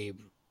drawing a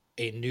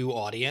new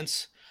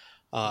audience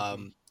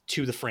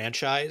to the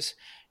franchise,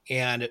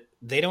 and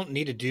they don't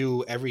need to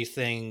do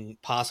everything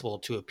possible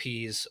to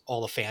appease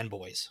all the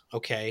fanboys.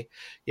 Okay,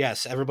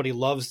 yes, everybody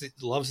loves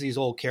these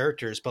old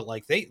characters, but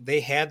like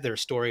they had their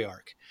story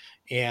arc,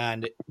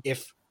 and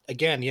if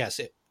again, yes,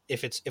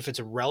 if it's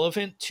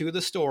relevant to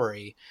the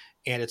story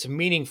and it's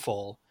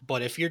meaningful,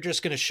 but if you're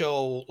just going to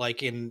show,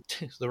 like in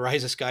The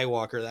Rise of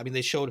Skywalker, I mean,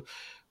 they showed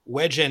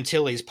Wedge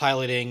Antilles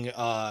piloting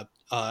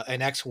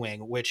an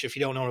X-wing, which, if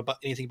you don't know about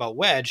anything about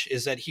Wedge,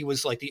 is that he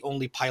was like the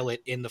only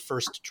pilot in the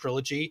first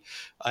trilogy,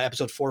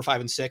 episode 4,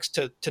 5, and 6,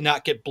 to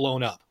not get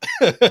blown up.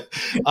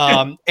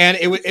 And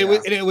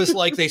it was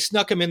like they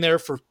snuck him in there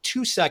for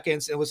 2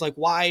 seconds. And it was like,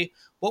 why?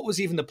 What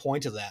was even the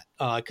point of that?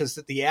 Because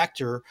the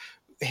actor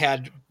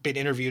had been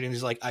interviewed and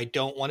he's like, I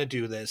don't want to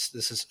do this.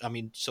 This is, I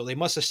mean, so they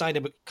must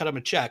have cut him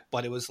a check,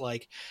 but it was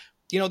like,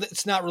 you know,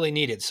 it's not really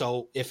needed.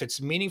 So if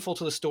it's meaningful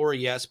to the story,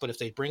 yes, but if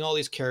they bring all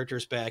these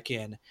characters back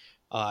in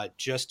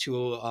just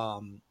to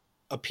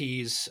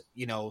appease,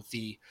 you know,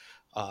 the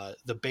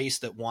base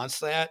that wants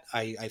that,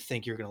 I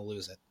think you're going to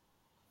lose it.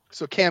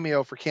 So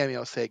cameo for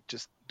cameo's sake,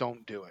 just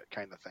don't do it,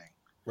 kind of thing.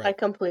 Right. I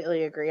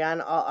completely agree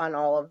on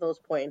all of those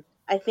points.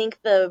 I think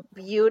the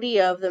beauty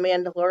of The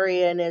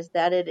Mandalorian is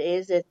that it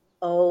is its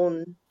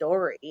own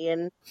story,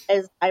 and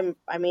I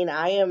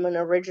am an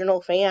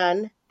original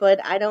fan, but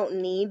I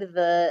don't need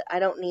the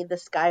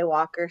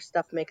Skywalker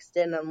stuff mixed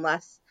in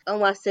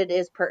unless it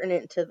is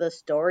pertinent to the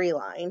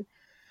storyline.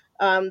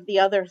 The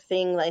other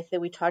thing, like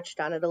that we touched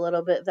on it a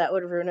little bit, that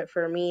would ruin it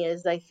for me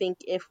is I think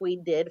if we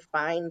did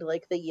find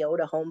like the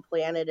Yoda home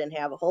planet and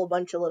have a whole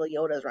bunch of little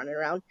Yodas running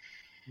around,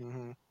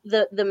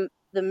 the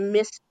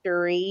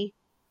mystery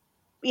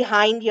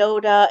behind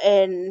Yoda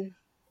and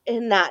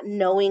not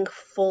knowing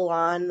full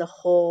on the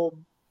whole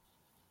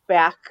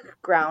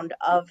background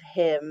of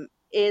him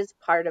is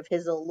part of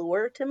his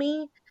allure to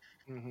me.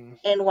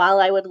 And while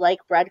I would like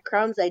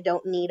breadcrumbs, I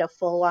don't need a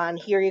full on,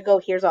 here you go,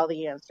 here's all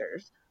the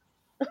answers.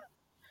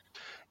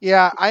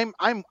 Yeah,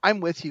 I'm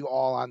with you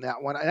all on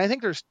that one. And I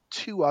think there's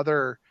two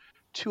other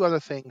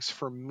things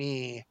for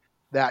me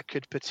that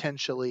could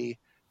potentially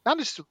not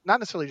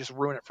necessarily just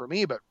ruin it for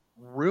me, but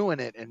ruin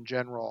it in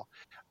general.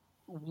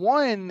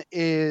 One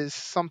is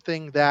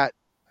something that,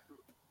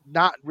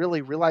 not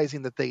really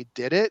realizing that they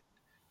did it,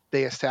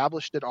 they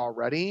established it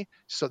already,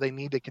 so they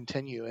need to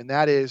continue, and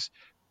that is,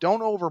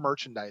 don't over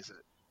merchandise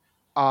it.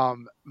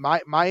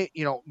 My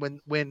you know,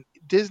 when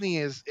Disney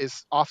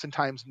is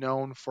oftentimes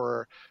known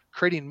for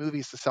creating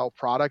movies to sell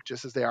product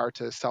just as they are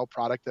to sell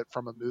product that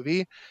from a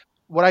movie.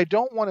 What I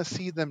don't want to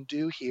see them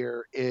do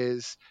here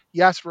is,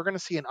 yes, we're going to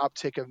see an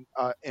uptick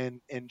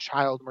in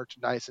child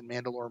merchandise and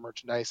Mandalore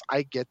merchandise.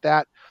 I get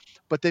that,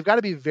 but they've got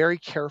to be very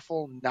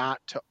careful not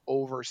to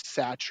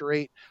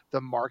oversaturate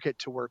the market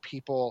to where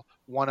people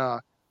want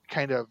to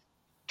kind of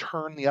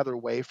turn the other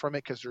way from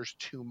it because there's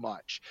too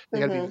much. They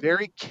got to be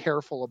very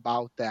careful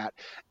about that.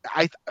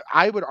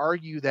 I would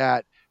argue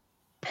that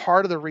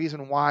part of the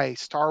reason why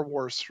Star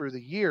Wars through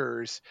the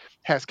years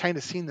has kind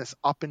of seen this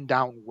up and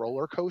down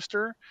roller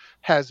coaster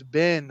has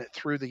been,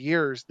 through the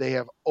years, they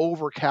have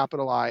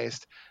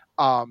overcapitalized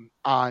on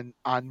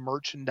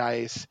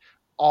merchandise,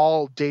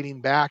 all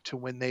dating back to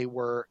when they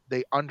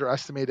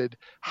underestimated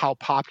how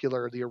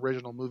popular the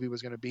original movie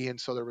was going to be,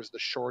 and so there was the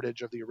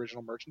shortage of the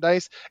original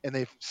merchandise, and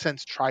they've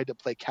since tried to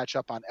play catch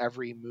up on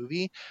every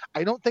movie.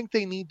 I don't think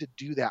they need to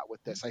do that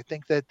with this. I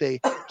think that they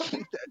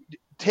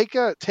take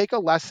a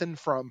lesson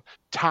from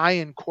Ty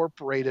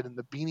Incorporated and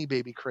the Beanie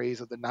Baby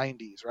craze of the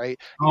 90s, right?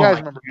 You guys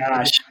remember Beanie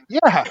Babies?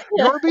 Yeah,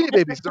 you remember Beanie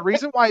Babies. The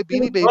reason why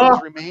Beanie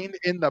Babies remained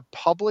in the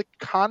public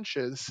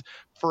conscious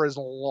for as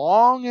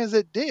long as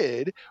it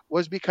did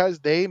was because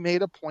they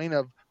made a point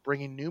of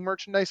bringing new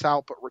merchandise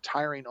out but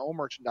retiring old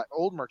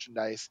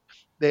merchandise.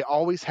 They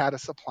always had a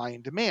supply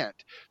and demand.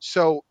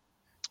 So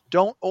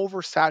don't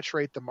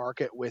oversaturate the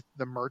market with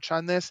the merch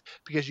on this,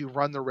 because you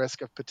run the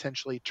risk of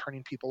potentially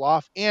turning people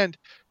off. And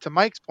to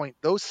Mike's point,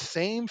 those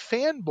same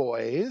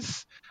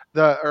fanboys,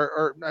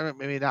 or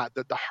maybe not,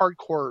 the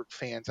hardcore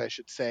fans, I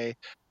should say,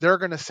 they're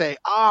going to say,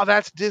 oh,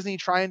 that's Disney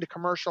trying to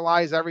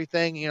commercialize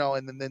everything, you know,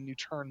 and then you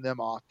turn them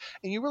off.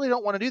 And you really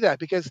don't want to do that,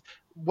 because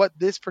what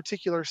this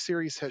particular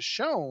series has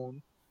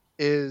shown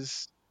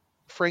is,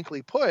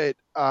 frankly put,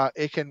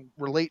 it can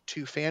relate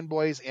to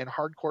fanboys and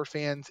hardcore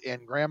fans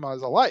and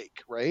grandmas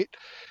alike, right?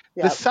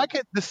 Yep.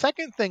 The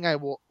second thing I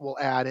will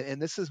add,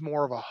 and this is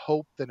more of a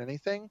hope than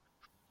anything,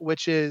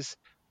 which is,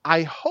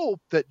 I hope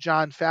that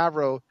Jon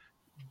Favreau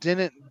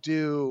didn't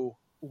do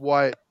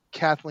what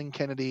Kathleen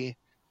Kennedy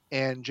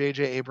and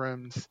J.J.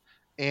 Abrams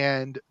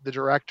and the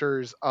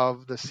directors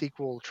of the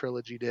sequel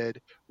trilogy did,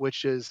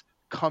 which is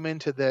come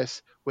into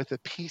this with a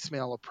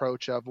piecemeal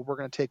approach of, well, we're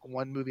going to take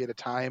one movie at a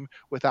time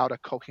without a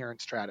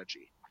coherent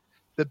strategy.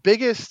 The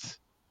biggest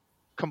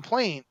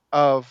complaint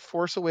of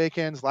Force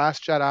Awakens,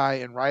 Last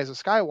Jedi, and Rise of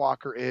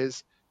Skywalker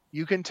is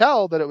you can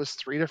tell that it was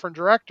three different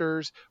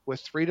directors with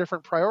three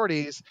different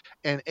priorities,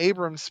 and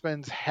Abrams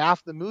spends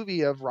half the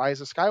movie of Rise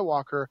of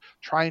Skywalker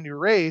trying to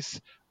erase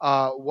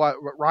what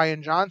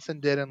Ryan Johnson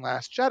did in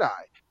Last Jedi.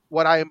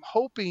 What I am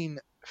hoping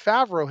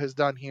Favreau has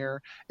done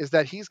here is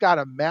that he's got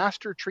a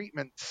master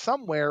treatment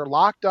somewhere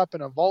locked up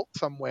in a vault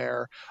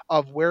somewhere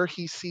of where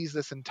he sees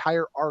this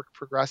entire arc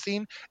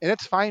progressing. And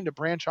it's fine to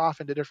branch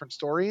off into different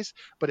stories,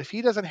 but if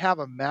he doesn't have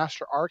a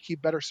master arc, he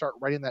better start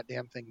writing that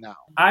damn thing now.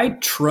 I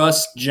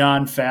trust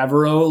Jon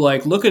Favreau.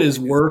 Like, look at his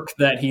work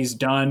that he's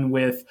done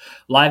with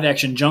live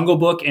action Jungle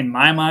Book. In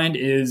my mind,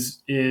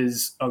 is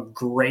a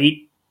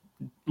great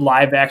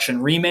live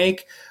action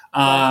remake.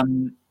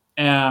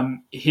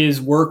 His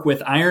work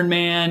with Iron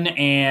Man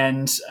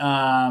and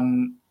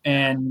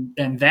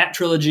that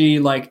trilogy,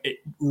 like,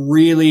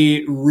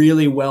 really,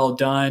 really well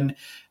done.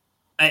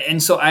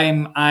 And so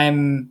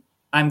I'm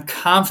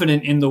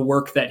confident in the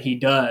work that he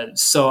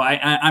does. So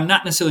I'm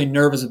not necessarily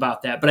nervous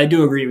about that, but I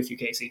do agree with you,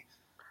 Casey.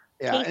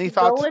 Yeah. Casey, Any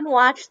thoughts? go and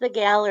watch The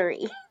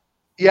Gallery.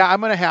 Yeah,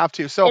 I'm gonna have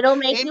to. So It'll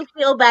make you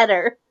feel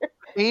better.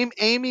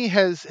 Amy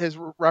has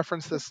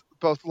referenced this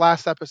both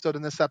last episode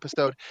and this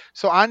episode.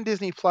 So on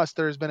Disney Plus,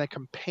 there's been a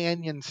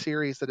companion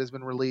series that has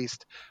been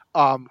released,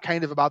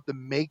 kind of about the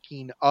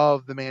making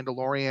of The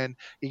Mandalorian.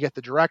 You get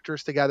the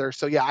directors together.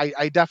 So yeah,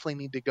 I definitely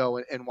need to go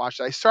and watch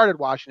it. I started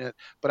watching it,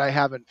 but I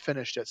haven't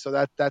finished it.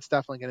 So that's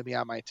definitely going to be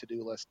on my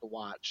to-do list to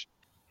watch.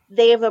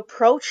 They have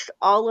approached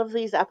all of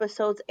these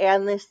episodes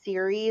and this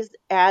series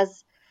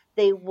as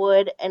they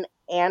would an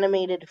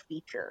animated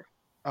feature.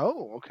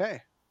 Oh,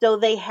 okay. So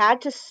they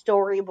had to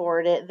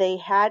storyboard it. They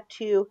had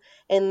to,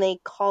 and they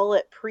call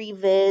it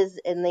previs,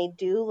 and they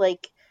do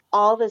like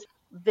all this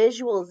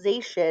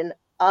visualization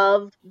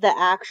of the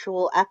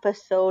actual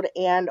episode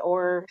and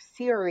or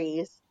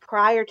series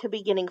prior to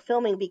beginning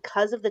filming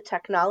because of the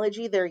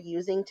technology they're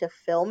using to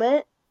film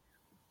it.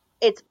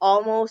 It's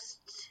almost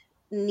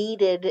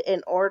needed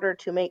in order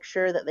to make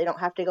sure that they don't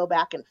have to go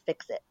back and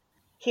fix it.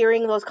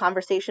 Hearing those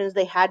conversations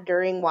they had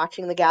during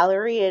watching The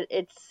Gallery,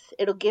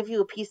 it'll give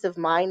you a peace of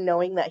mind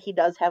knowing that he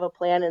does have a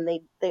plan and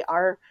they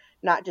are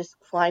not just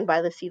flying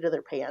by the seat of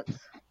their pants.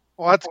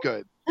 Well, that's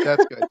good.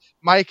 That's good.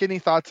 Mike, any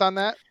thoughts on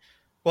that?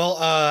 Well,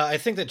 I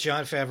think that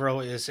Jon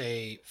Favreau is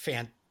a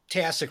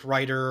fantastic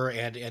writer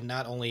and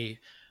not only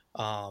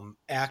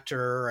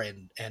actor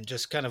and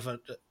just kind of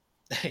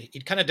he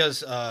kind of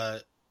does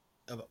a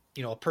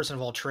person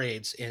of all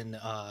trades in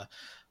the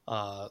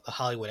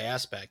Hollywood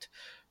aspect.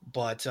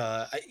 But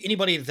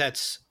anybody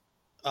that's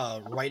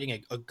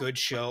writing a good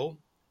show,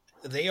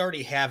 they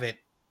already have it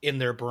in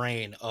their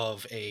brain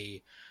of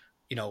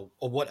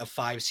what a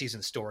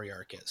 5-season story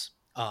arc is.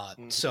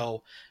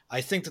 So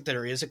I think that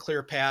there is a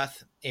clear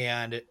path,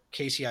 and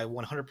Casey, I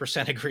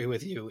 100% agree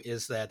with you,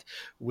 is that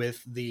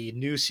with the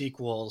new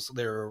sequels,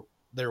 there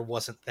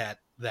wasn't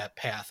that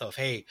path of,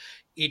 hey,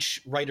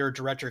 each writer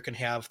director can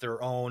have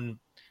their own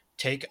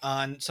take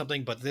on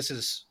something, but this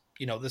is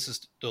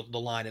the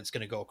line it's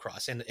going to go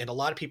across. And a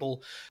lot of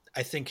people,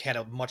 I think, had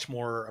a much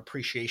more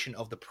appreciation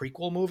of the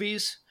prequel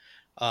movies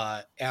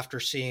after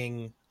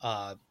seeing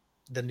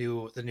the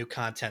new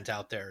content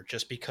out there,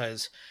 just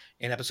because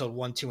in episode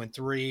 1, 2, and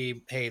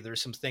 3, hey,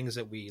 there's some things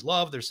that we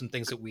love, there's some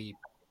things that we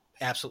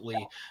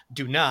absolutely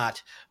do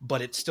not,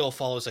 but it still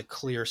follows a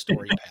clear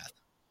story path.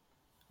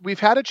 We've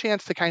had a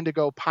chance to kind of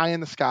go pie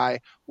in the sky.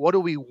 What do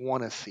we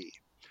want to see?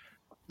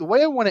 The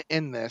way I want to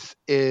end this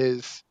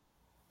is,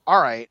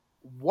 all right,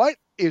 what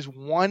is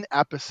one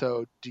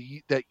episode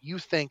that you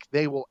think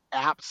they will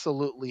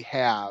absolutely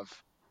have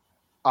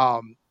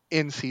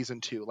in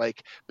season 2?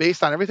 Like,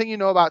 based on everything you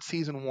know about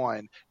season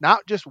 1,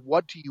 not just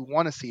what do you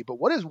want to see, but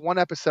what is one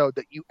episode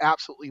that you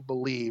absolutely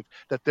believe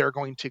that they're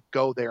going to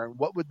go there, and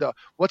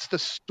what's the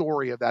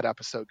story of that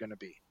episode going to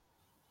be?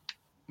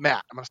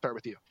 Matt, I'm going to start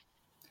with you.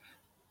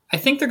 I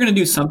think they're going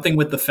to do something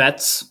with the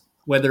Fetts,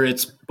 whether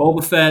it's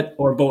Boba Fett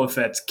or Boba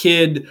Fett's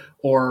kid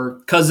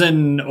or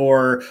cousin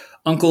or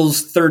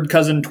uncle's third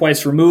cousin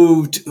twice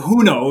removed.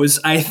 Who knows?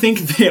 I think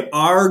they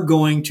are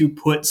going to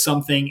put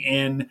something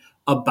in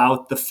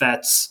about the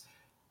Fetts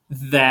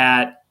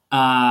that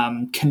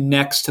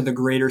connects to the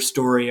greater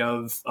story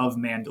of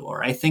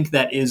Mandalore. I think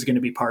that is going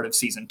to be part of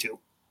season 2.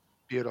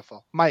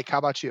 Beautiful. Mike, how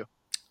about you?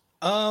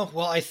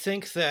 Well, I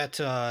think that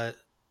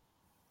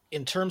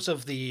in terms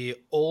of the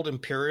old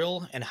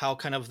Imperial and how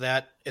kind of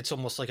that, it's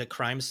almost like a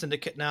crime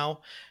syndicate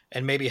now,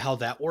 and maybe how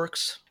that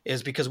works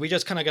is because we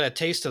just kind of got a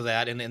taste of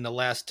that in the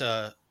last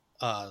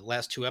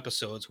 2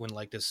 episodes when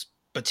like this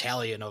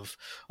battalion of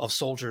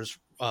soldiers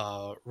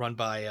run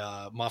by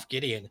Moff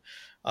Gideon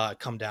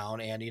come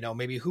down, and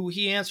maybe who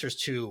he answers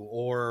to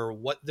or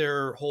what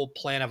their whole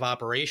plan of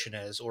operation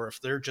is, or if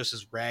they're just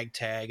as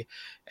ragtag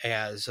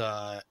as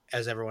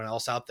everyone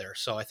else out there.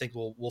 So I think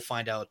we'll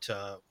find out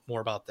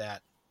more about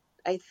that.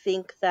 I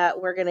think that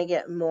we're going to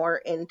get more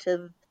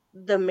into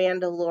the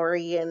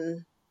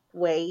Mandalorian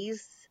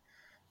ways.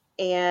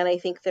 And I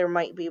think there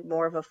might be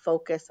more of a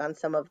focus on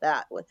some of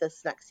that with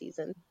this next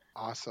season.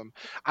 Awesome.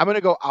 I'm going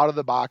to go out of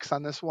the box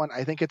on this one.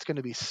 I think it's going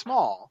to be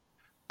small,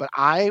 but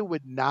I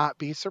would not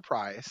be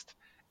surprised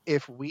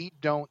if we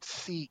don't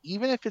see,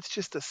 even if it's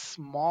just a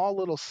small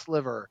little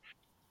sliver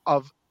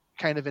of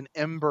kind of an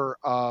ember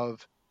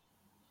of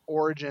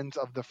origins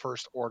of the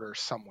First Order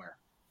somewhere,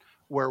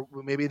 where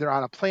maybe they're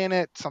on a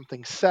planet,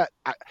 something set.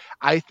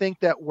 I think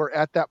that we're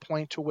at that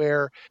point to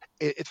where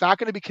it's not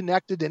going to be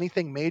connected to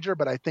anything major,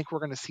 but I think we're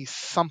going to see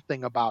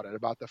something about it,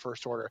 about the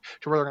First Order,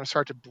 to where they're going to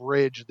start to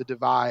bridge the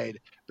divide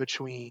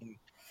between,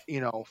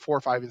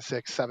 4, 5, and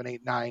 6, 7,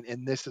 8, 9,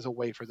 and this is a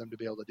way for them to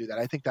be able to do that.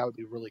 I think that would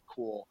be really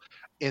cool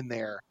in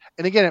there.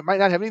 And again, it might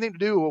not have anything to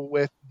do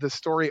with the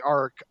story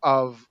arc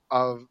of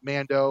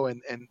Mando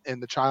and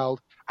the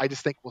child. I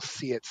just think we'll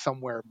see it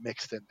somewhere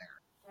mixed in there.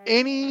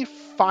 Any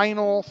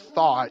final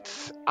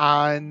thoughts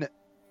on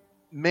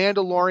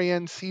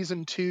Mandalorian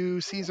Season 2,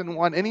 Season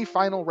 1? Any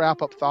final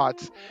wrap-up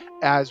thoughts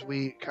as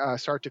we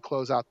start to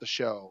close out the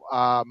show?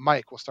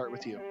 Mike, we'll start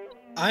with you.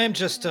 I am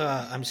just,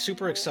 I'm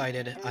super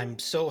excited. I'm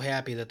so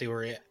happy that they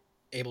were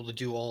able to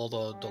do all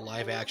the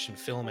live action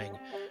filming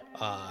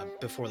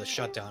before the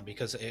shutdown,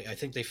 because I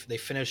think they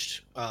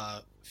finished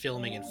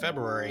filming in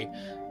February.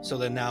 So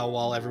then now,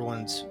 while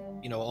everyone's,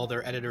 all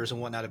their editors and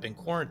whatnot have been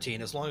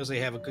quarantined, as long as they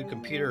have a good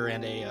computer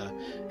and an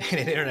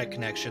internet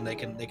connection, they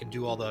can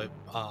do all the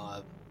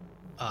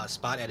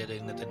spot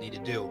editing that they need to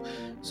do.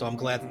 So I'm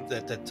glad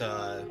that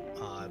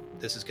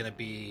this is going to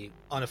be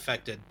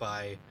unaffected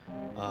by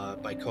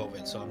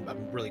COVID. So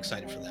I'm really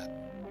excited for that.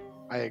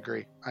 I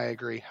agree.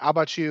 How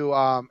about you,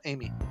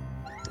 Amy?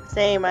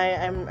 Same.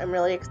 I'm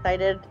really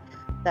excited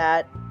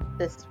that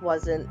this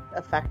wasn't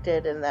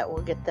affected and that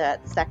we'll get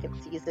that second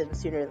season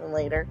sooner than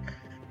later,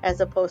 as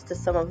opposed to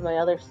some of my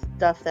other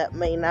stuff that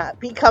may not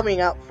be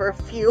coming up for a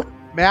few.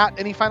 Matt,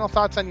 any final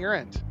thoughts on your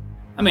end?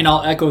 I mean,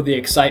 I'll echo the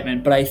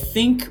excitement, but I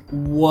think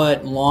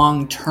what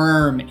long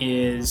term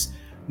is,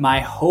 my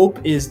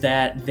hope is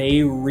that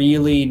they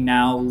really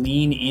now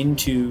lean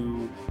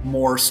into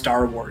more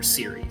Star Wars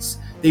series.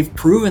 They've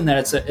proven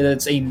that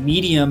it's a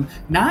medium,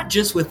 not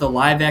just with the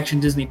live action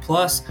Disney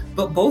Plus,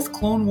 but both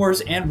Clone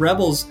Wars and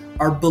Rebels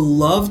are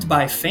beloved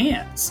by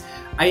fans.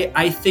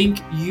 I think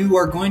you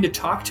are going to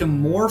talk to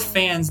more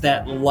fans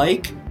that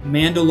like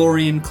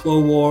Mandalorian,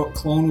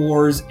 Clone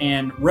Wars,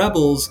 and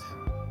Rebels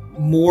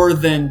more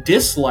than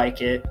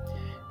dislike it.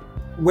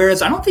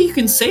 Whereas I don't think you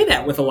can say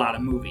that with a lot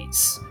of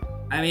movies.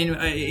 I mean,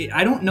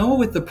 I don't know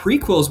with the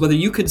prequels whether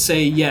you could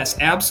say, yes,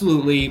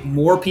 absolutely,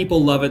 more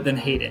people love it than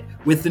hate it.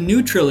 With the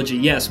new trilogy,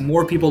 yes,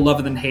 more people love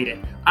it than hate it.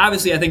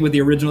 Obviously, I think with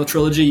the original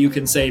trilogy, you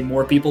can say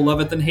more people love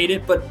it than hate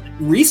it, but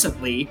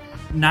recently,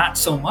 not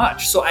so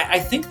much. So I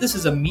think this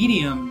is a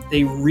medium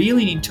they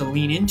really need to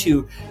lean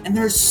into, and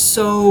there's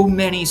so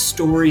many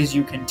stories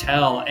you can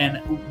tell.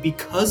 And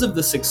because of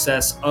the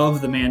success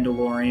of The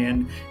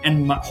Mandalorian,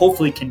 and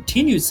hopefully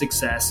continued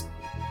success,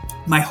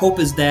 my hope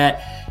is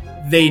that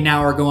they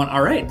now are going,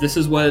 all right, this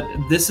is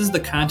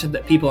the content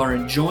that people are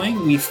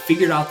enjoying. We've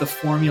figured out the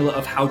formula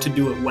of how to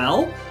do it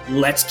well.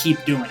 Let's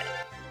keep doing it.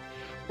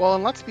 Well,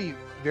 and let's be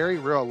very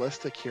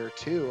realistic here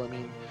too. I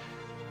mean,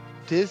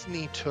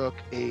 Disney took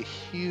a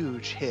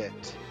huge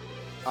hit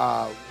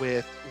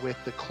with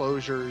the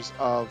closures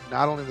of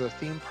not only the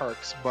theme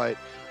parks, but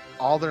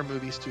all their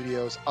movie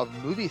studios, of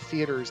movie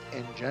theaters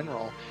in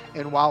general.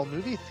 And while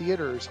movie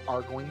theaters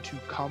are going to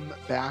come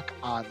back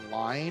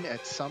online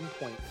at some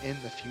point in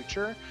the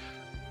future,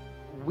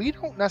 we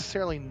don't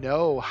necessarily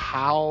know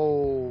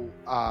how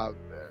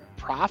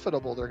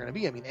profitable they're going to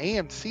be. I mean,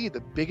 AMC,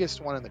 the biggest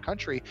one in the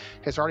country,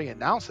 has already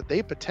announced that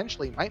they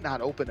potentially might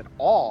not open at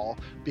all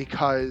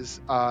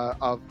because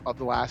of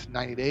the last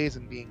 90 days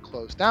and being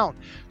closed down.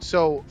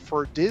 So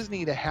for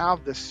Disney to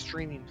have this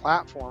streaming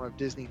platform of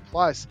Disney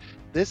Plus,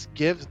 this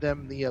gives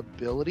them the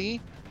ability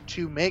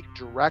to make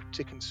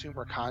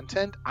direct-to-consumer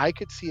content. I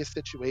could see a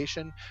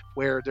situation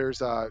where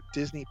there's a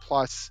Disney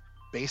Plus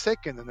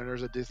Basic, and then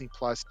there's a Disney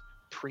Plus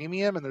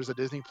Premium, and there's a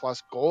Disney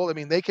Plus Gold. I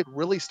mean, they could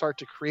really start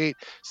to create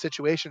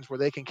situations where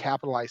they can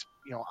capitalize,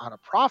 on a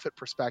profit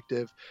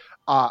perspective,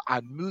 on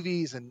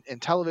movies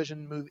and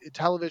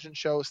television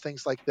shows,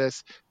 things like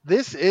this.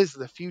 This is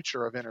the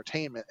future of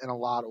entertainment in a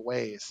lot of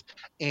ways,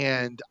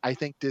 and I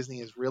think Disney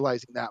is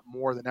realizing that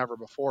more than ever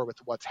before with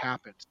what's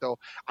happened. So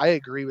I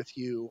agree with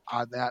you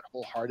on that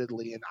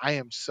wholeheartedly, and I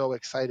am so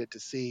excited to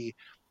see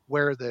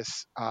where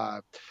this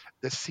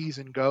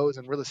season goes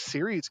and where the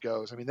series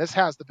goes. I mean, this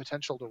has the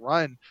potential to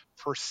run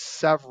for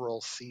several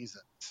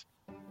seasons.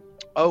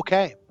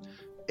 Okay,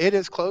 it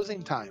is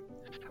closing time.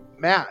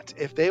 Matt,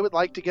 if they would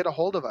like to get a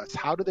hold of us,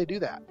 how do they do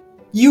that?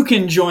 You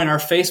can join our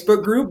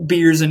Facebook group,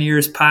 Beers and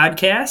Ears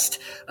Podcast.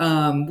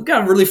 We've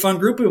got a really fun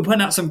group. We've been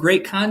putting out some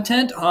great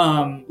content.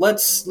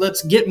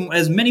 Let's get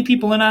as many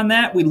people in on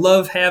that. We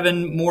love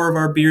having more of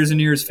our Beers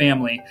and Ears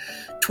family.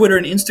 Twitter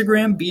and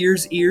Instagram,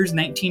 Beers Ears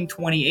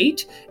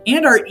 1928,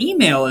 and our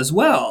email as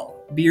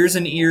well,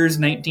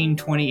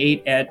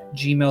 beersandears1928 at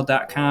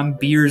gmail.com,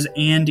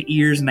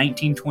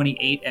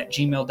 beersandears1928 at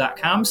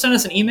gmail.com. Send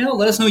us an email.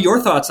 Let us know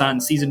your thoughts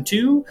on season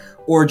 2,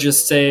 or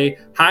just say,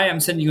 hi, I'm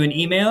sending you an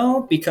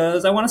email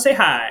because I want to say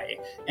hi.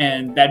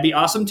 And that'd be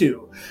awesome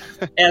too.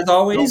 As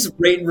always,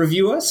 rate and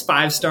review us,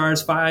 5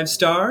 stars, 5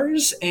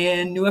 stars,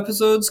 and new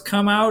episodes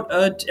come out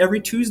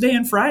every Tuesday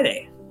and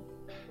Friday.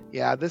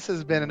 Yeah, this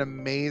has been an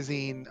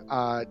amazing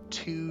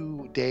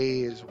 2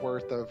 days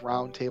worth of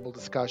roundtable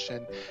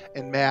discussion.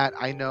 And Matt,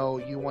 I know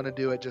you want to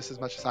do it just as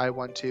much as I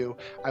want to.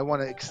 I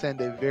want to extend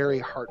a very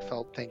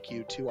heartfelt thank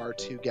you to our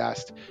 2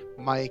 guests,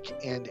 Mike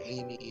and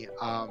Amy.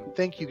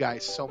 Thank you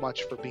guys so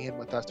much for being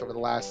with us over the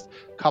last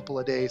couple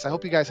of days. I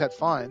hope you guys had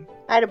fun.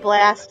 I had a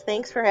blast.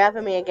 Thanks for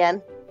having me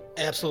again.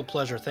 Absolute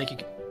pleasure. Thank you.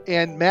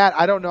 And Matt,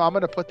 I don't know, I'm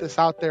going to put this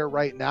out there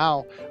right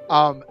now.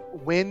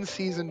 When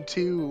season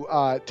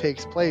 2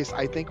 takes place,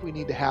 I think we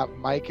need to have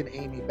Mike and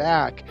Amy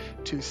back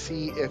to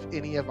see if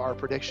any of our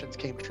predictions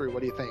came true.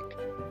 What do you think?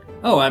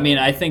 Oh, I mean,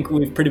 I think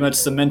we've pretty much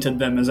cemented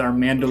them as our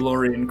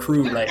Mandalorian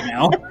crew right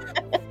now.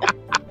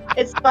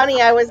 It's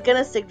funny, I was going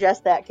to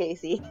suggest that,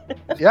 Casey.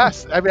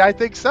 Yes, I mean, I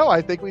think so.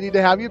 I think we need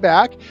to have you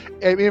back.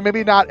 I mean,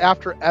 maybe not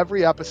after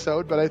every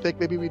episode, but I think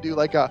maybe we do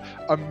like a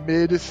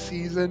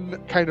mid-season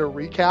kind of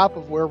recap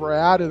of where we're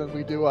at, and then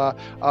we do a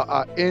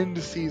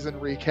end-season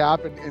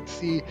recap and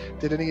see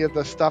did any of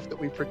the stuff that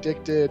we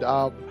predicted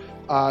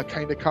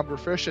kind of come to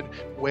fruition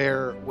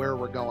where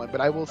we're going.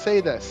 But I will say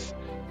this,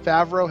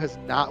 Favreau has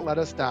not let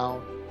us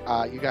down.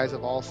 You guys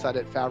have all said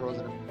it. Favreau is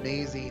an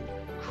amazing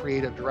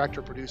creative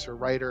director, producer,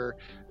 writer,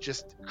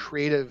 just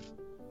creative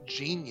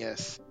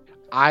genius.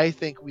 I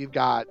think we've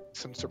got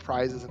some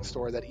surprises in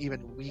store that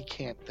even we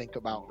can't think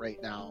about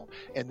right now,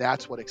 and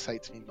that's what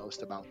excites me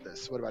most about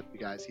this. What about you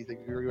guys? Do you think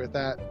you agree with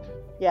that?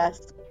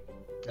 Yes.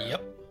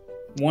 Yep.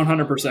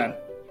 100%.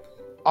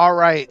 All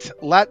right,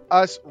 let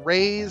us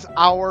raise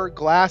our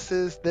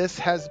glasses. This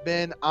has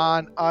been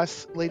On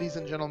Us, ladies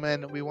and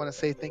gentlemen. We want to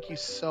say thank you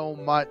so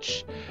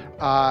much,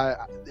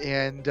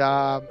 and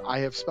I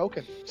have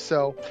spoken.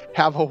 So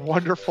have a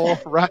wonderful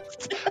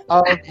rest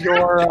of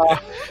your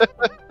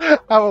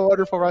have a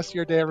wonderful rest of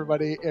your day,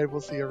 everybody, and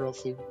we'll see you real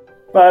soon.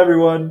 Bye,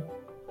 everyone.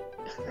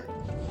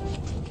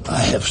 I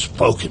have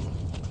spoken.